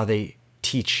about how they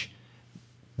teach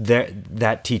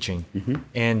that teaching.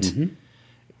 And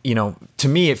you know, to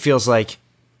me it feels like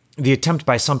the attempt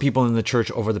by some people in the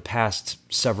church over the past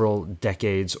several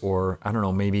decades, or I don't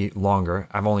know, maybe longer.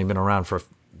 I've only been around for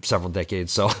several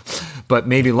decades, so but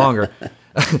maybe longer,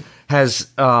 has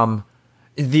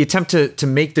the attempt to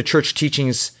make the church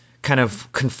teachings kind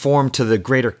of conform to the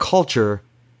greater culture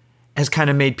has kind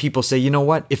of made people say, you know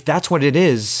what, if that's what it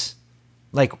is,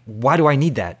 like, why do I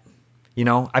need that? You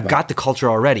know, I've got the culture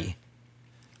already.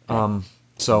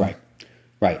 So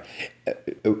Right.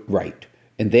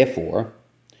 And therefore,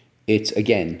 it's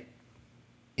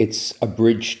a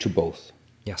bridge to both.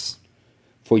 Yes.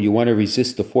 For you want to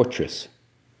resist the fortress.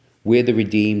 We're the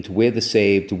redeemed, we're the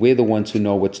saved, we're the ones who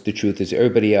know what's the truth. Is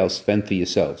everybody else, fend for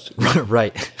yourselves.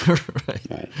 Right.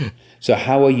 Right. So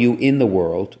how are you in the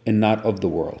world and not of the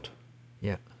world?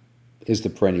 Yeah. Is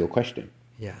the perennial question.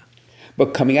 Yeah.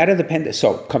 But coming out of the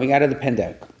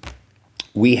pandemic,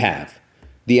 we have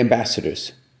the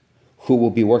ambassadors who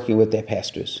will be working with their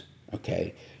pastors,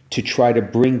 okay, to try to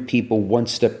bring people one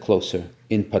step closer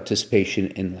in participation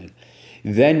in life.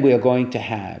 Then we are going to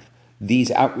have these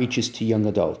outreaches to young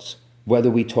adults, whether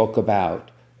we talk about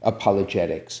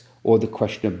apologetics or the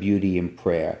question of beauty and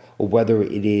prayer, or whether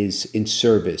it is in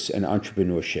service and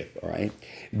entrepreneurship, all right?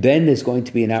 Then there's going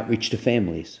to be an outreach to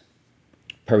families.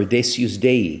 Paradisius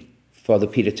Dei, Father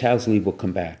Peter Towsley will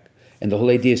come back. And the whole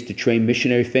idea is to train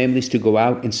missionary families to go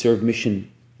out and serve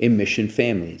mission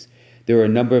families. There are a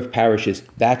number of parishes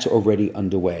that's already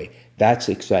underway. That's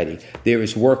exciting. There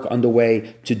is work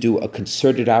underway to do a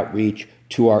concerted outreach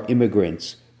to our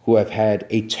immigrants who have had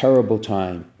a terrible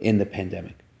time in the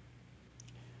pandemic,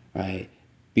 right?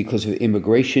 Because of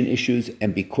immigration issues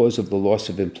and because of the loss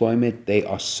of employment, they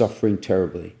are suffering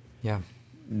terribly. Yeah.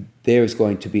 There's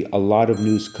going to be a lot of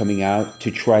news coming out to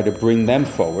try to bring them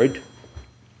forward,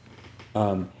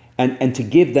 and to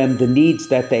give them the needs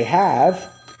that they have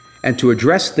and to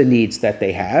address the needs that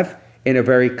they have in a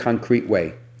very concrete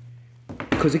way.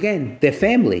 Because again, they're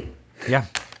family. Yeah.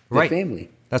 Right. They're family.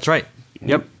 That's right.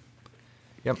 Yep.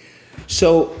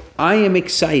 So I am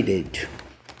excited.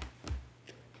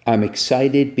 I'm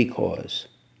excited because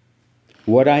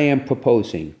what I am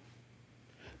proposing,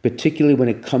 particularly when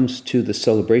it comes to the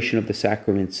celebration of the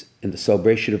sacraments and the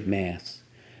celebration of Mass,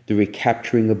 the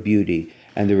recapturing of beauty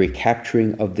and the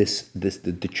recapturing of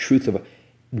the truth of,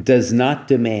 does not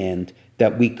demand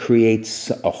that we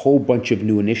create a whole bunch of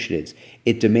new initiatives.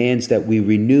 It demands that we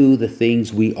renew the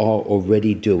things we are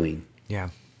already doing. Yeah.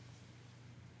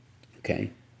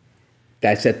 Okay?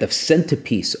 That's at the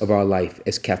centerpiece of our life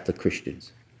as Catholic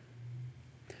Christians.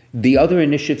 The other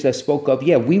initiatives I spoke of,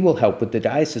 yeah, we will help, but the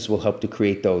diocese will help to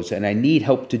create those, and I need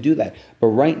help to do that. But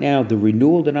right now, the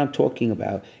renewal that I'm talking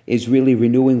about is really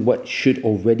renewing what should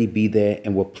already be there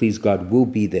and what, please God, will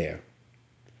be there.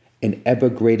 An ever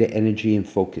greater energy and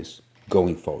focus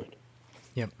going forward.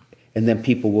 Yep. And then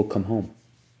people will come home.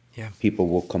 Yeah. People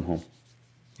will come home.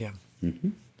 Yeah. Mm-hmm.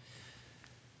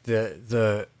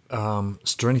 The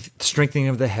strengthening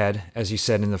of the head, as you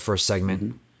said in the first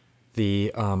segment,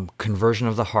 the conversion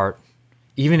of the heart,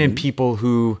 even in people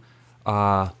who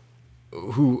are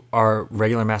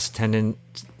regular Mass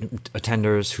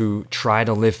attenders who try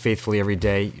to live faithfully every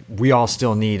day, we all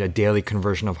still need a daily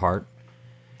conversion of heart.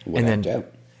 Without doubt.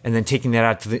 And then taking that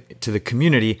out to the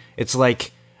community, it's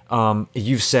like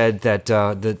you've said that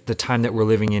the time that we're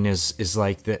living in is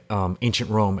like the ancient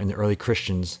Rome and the early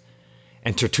Christians.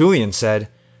 And Tertullian said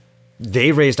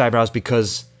they raised eyebrows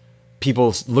because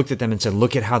people looked at them and said,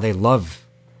 "Look at how they love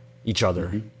each other."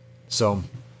 Mm-hmm. So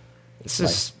this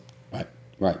is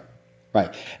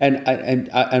right. And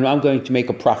I'm going to make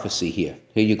a prophecy here.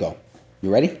 Here you go.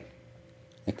 You ready?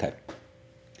 Okay.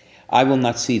 I will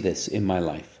not see this in my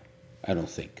life. I don't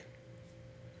think.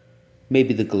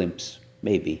 Maybe the glimpse,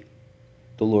 maybe.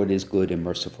 The Lord is good and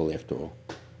merciful after all.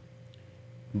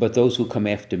 But those who come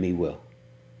after me will.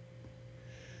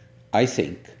 I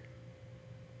think,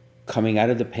 coming out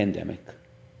of the pandemic,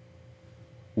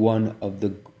 one of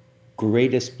the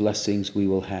greatest blessings we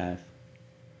will have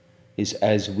is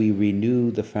as we renew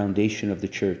the foundation of the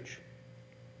church,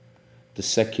 the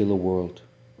secular world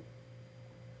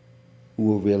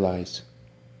will realize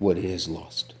what it has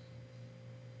lost.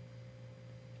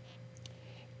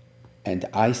 And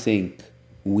I think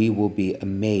we will be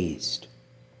amazed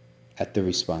at the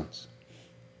response.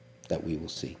 that we will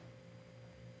see.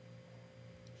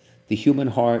 The human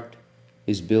heart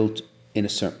is built in a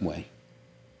certain way.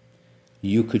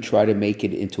 You could try to make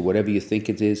it into whatever you think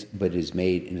it is, but it is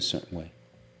made in a certain way.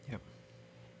 Yep.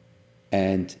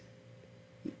 And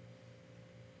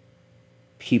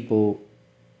people,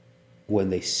 when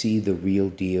they see the real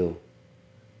deal,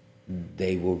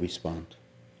 they will respond.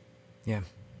 Yeah.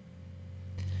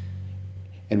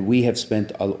 And we have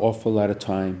spent an awful lot of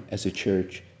time as a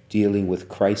church dealing with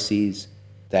crises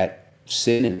that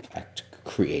sin, in fact,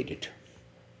 created.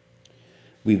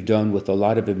 We've done with a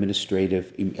lot of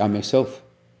administrative, I myself.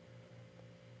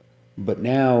 But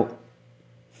now,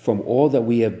 from all that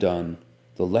we have done,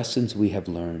 the lessons we have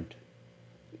learned,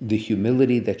 the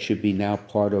humility that should be now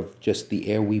part of just the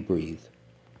air we breathe,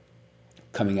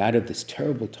 coming out of this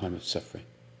terrible time of suffering,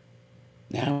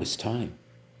 now is time.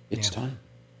 It's time.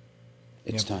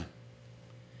 It's time.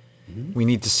 Mm-hmm. We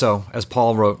need to sow, as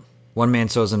Paul wrote, one man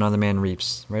sows, another man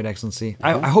reaps. Right, Excellency?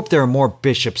 I hope there are more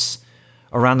bishops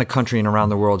around the country and around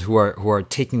the world who are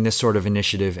taking this sort of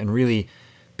initiative and really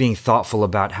being thoughtful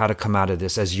about how to come out of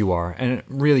this as you are. And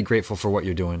I'm really grateful for what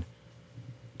you're doing.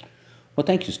 Well,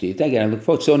 thank you, Steve. Thank you. I look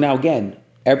forward. So now again,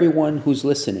 everyone who's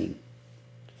listening,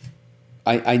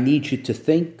 I need you to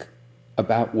think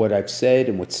about what I've said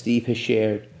and what Steve has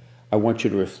shared. I want you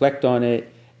to reflect on it,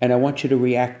 and I want you to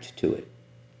react to it.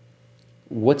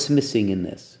 What's missing in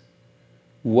this?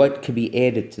 What can be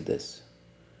added to this?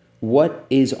 What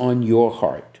is on your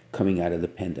heart coming out of the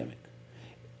pandemic?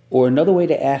 Or another way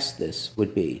to ask this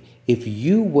would be, if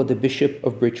you were the Bishop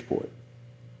of Bridgeport,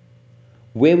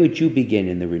 where would you begin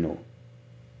in the renewal?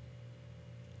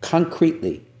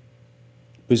 Concretely,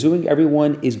 presuming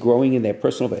everyone is growing in their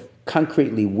personal way,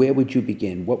 concretely, where would you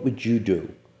begin? What would you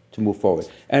do to move forward?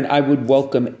 And I would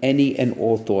welcome any and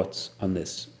all thoughts on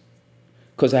this,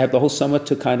 because I have the whole summer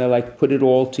to kind of like put it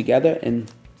all together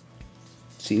and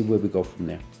see where we go from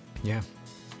there. Yeah,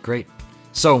 great.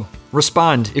 So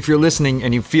respond. If you're listening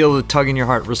and you feel the tug in your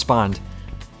heart, respond.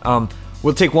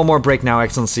 We'll take one more break now,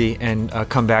 Excellency, and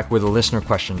come back with a listener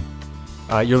question.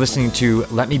 You're listening to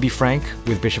Let Me Be Frank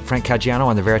with Bishop Frank Caggiano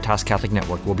on the Veritas Catholic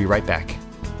Network. We'll be right back.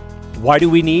 Why do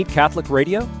we need Catholic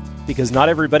radio? Because not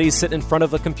everybody's sitting in front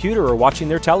of a computer or watching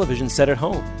their television set at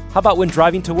home. How about when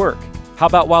driving to work? How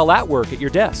about while at work at your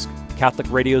desk? Catholic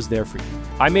radio's there for you.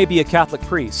 I may be a Catholic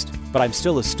priest, but I'm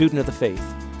still a student of the faith.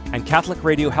 And Catholic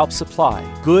radio helps supply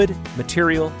good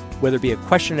material, whether it be a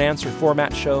question and answer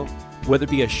format show, whether it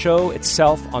be a show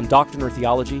itself on doctrine or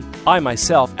theology. I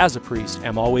myself, as a priest,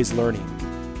 am always learning.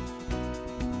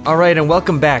 All right, and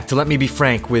welcome back to Let Me Be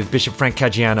Frank with Bishop Frank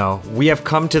Caggiano. We have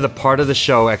come to the part of the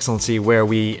show, Excellency, where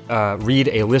we read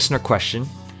a listener question.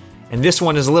 And this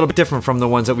one is a little bit different from the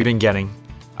ones that we've been getting.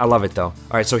 I love it, though. All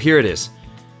right, so here it is.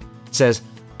 It says,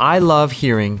 I love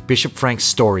hearing Bishop Frank's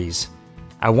stories.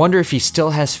 I wonder if he still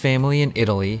has family in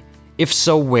Italy. If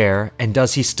so, where? And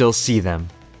does he still see them?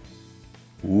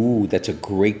 Ooh, that's a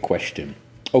great question.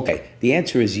 Okay, the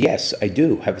answer is yes, I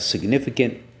do have a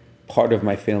significant part of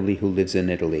my family who lives in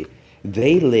Italy.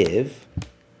 They live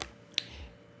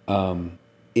one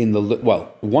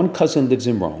cousin lives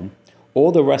in Rome.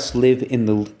 All the rest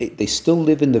they still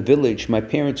live in the village my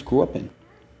parents grew up in.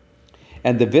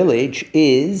 And the village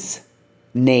is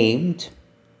named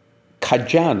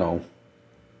Caggiano,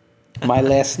 my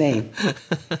last name.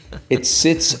 It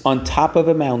sits on top of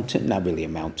a mountain, not really a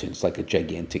mountain, it's like a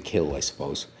gigantic hill, I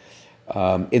suppose,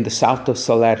 in the south of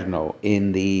Salerno,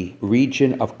 in the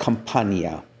region of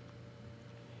Campania.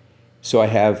 So I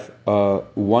have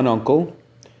one uncle,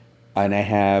 and I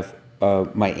have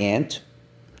my aunt,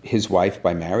 his wife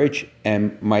by marriage,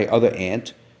 and my other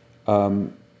aunt,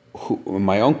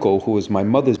 my uncle, who was my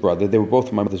mother's brother. They were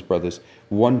both my mother's brothers.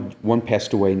 One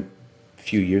passed away a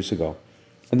few years ago.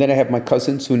 And then I have my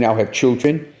cousins who now have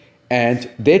children,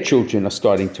 and their children are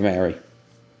starting to marry,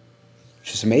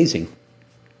 which is amazing.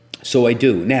 So I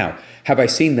do. Now, have I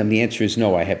seen them? The answer is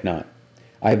no, I have not.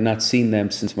 I have not seen them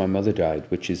since my mother died,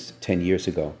 which is 10 years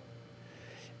ago.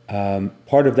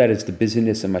 Part of that is the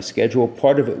busyness of my schedule.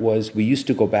 Part of it was we used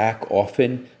to go back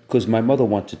often because my mother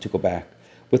wanted to go back.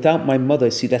 Without my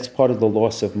mother, see, that's part of the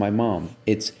loss of my mom.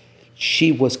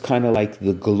 She was kind of like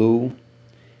the glue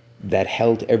that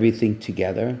held everything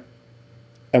together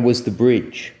and was the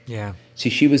bridge. Yeah. See,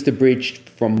 she was the bridge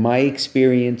from my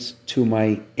experience to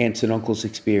my aunts and uncles'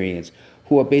 experience,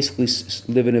 who are basically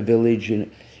live in a village.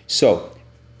 And so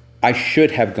I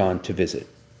should have gone to visit.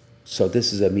 So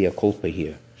this is a mea culpa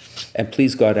here. And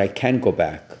please God, I can go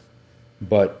back,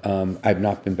 but I've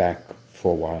not been back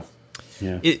for a while.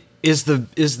 Yeah. Is the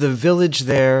village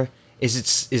there? Is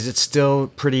it still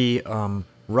pretty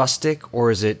rustic, or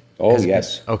is it? Oh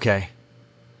yes. Okay.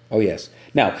 Oh yes.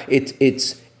 Now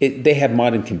they have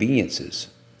modern conveniences,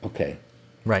 okay,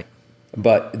 Right.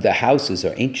 but the houses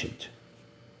are ancient.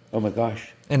 Oh my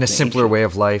gosh. And a They're simpler ancient. way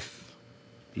of life.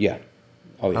 Yeah.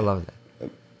 Oh yeah. I love that.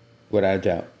 Without a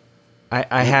doubt.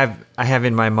 I have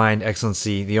in my mind,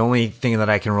 Excellency, the only thing that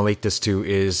I can relate this to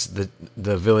is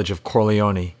the village of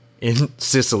Corleone in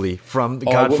Sicily from The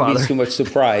I Godfather. wouldn't be too much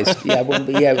surprised. Yeah, I wouldn't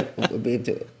be.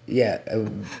 Yeah,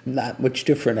 not much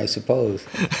different, I suppose.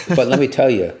 But let me tell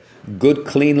you, good,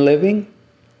 clean living,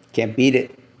 can't beat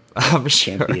it. I'm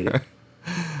sure. Can't beat it.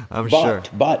 I'm sure.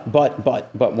 But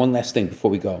one last thing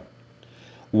before we go.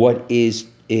 What is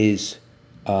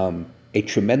a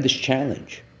tremendous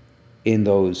challenge in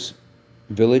those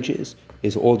villages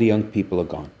is all the young people are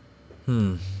gone.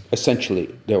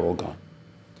 Essentially, they're all gone.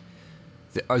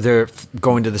 Are they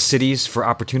going to the cities for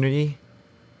opportunity?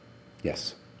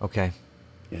 Yes. Okay.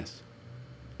 Yes.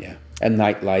 Yeah. And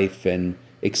nightlife and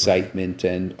excitement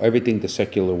and everything, the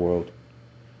secular world.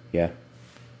 Yeah.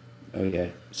 Oh, yeah.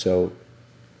 So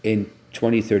in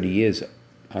 20, 30 years,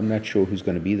 I'm not sure who's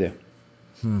going to be there.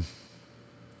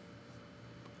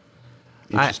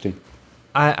 Interesting.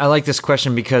 I like this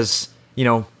question because,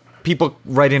 people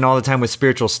write in all the time with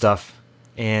spiritual stuff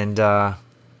and just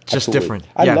Absolutely. different.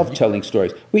 I Yeah. love telling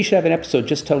stories. We should have an episode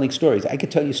just telling stories. I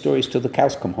could tell you stories till the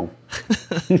cows come home.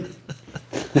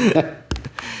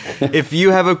 If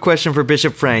you have a question for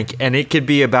Bishop Frank, and it could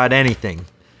be about anything,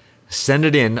 send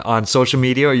it in on social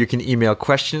media, or you can email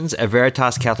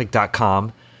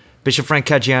questions@veritascatholic.com. Bishop Frank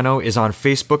Caggiano is on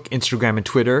Facebook, Instagram, and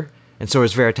Twitter, and so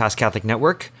is Veritas Catholic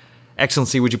Network.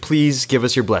 Excellency, would you please give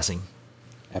us your blessing?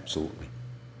 Absolutely.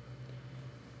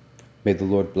 May the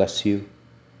Lord bless you.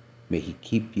 May he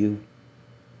keep you.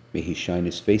 May he shine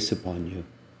his face upon you.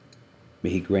 May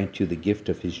he grant you the gift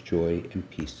of his joy and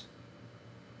peace.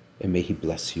 And may he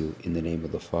bless you in the name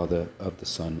of the Father, of the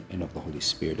Son, and of the Holy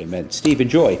Spirit. Amen. Steve,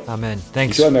 enjoy. Amen.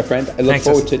 Thanks. Enjoy, my friend. I look Thanks.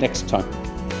 forward to next time.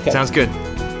 Okay. Sounds good.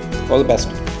 All the best.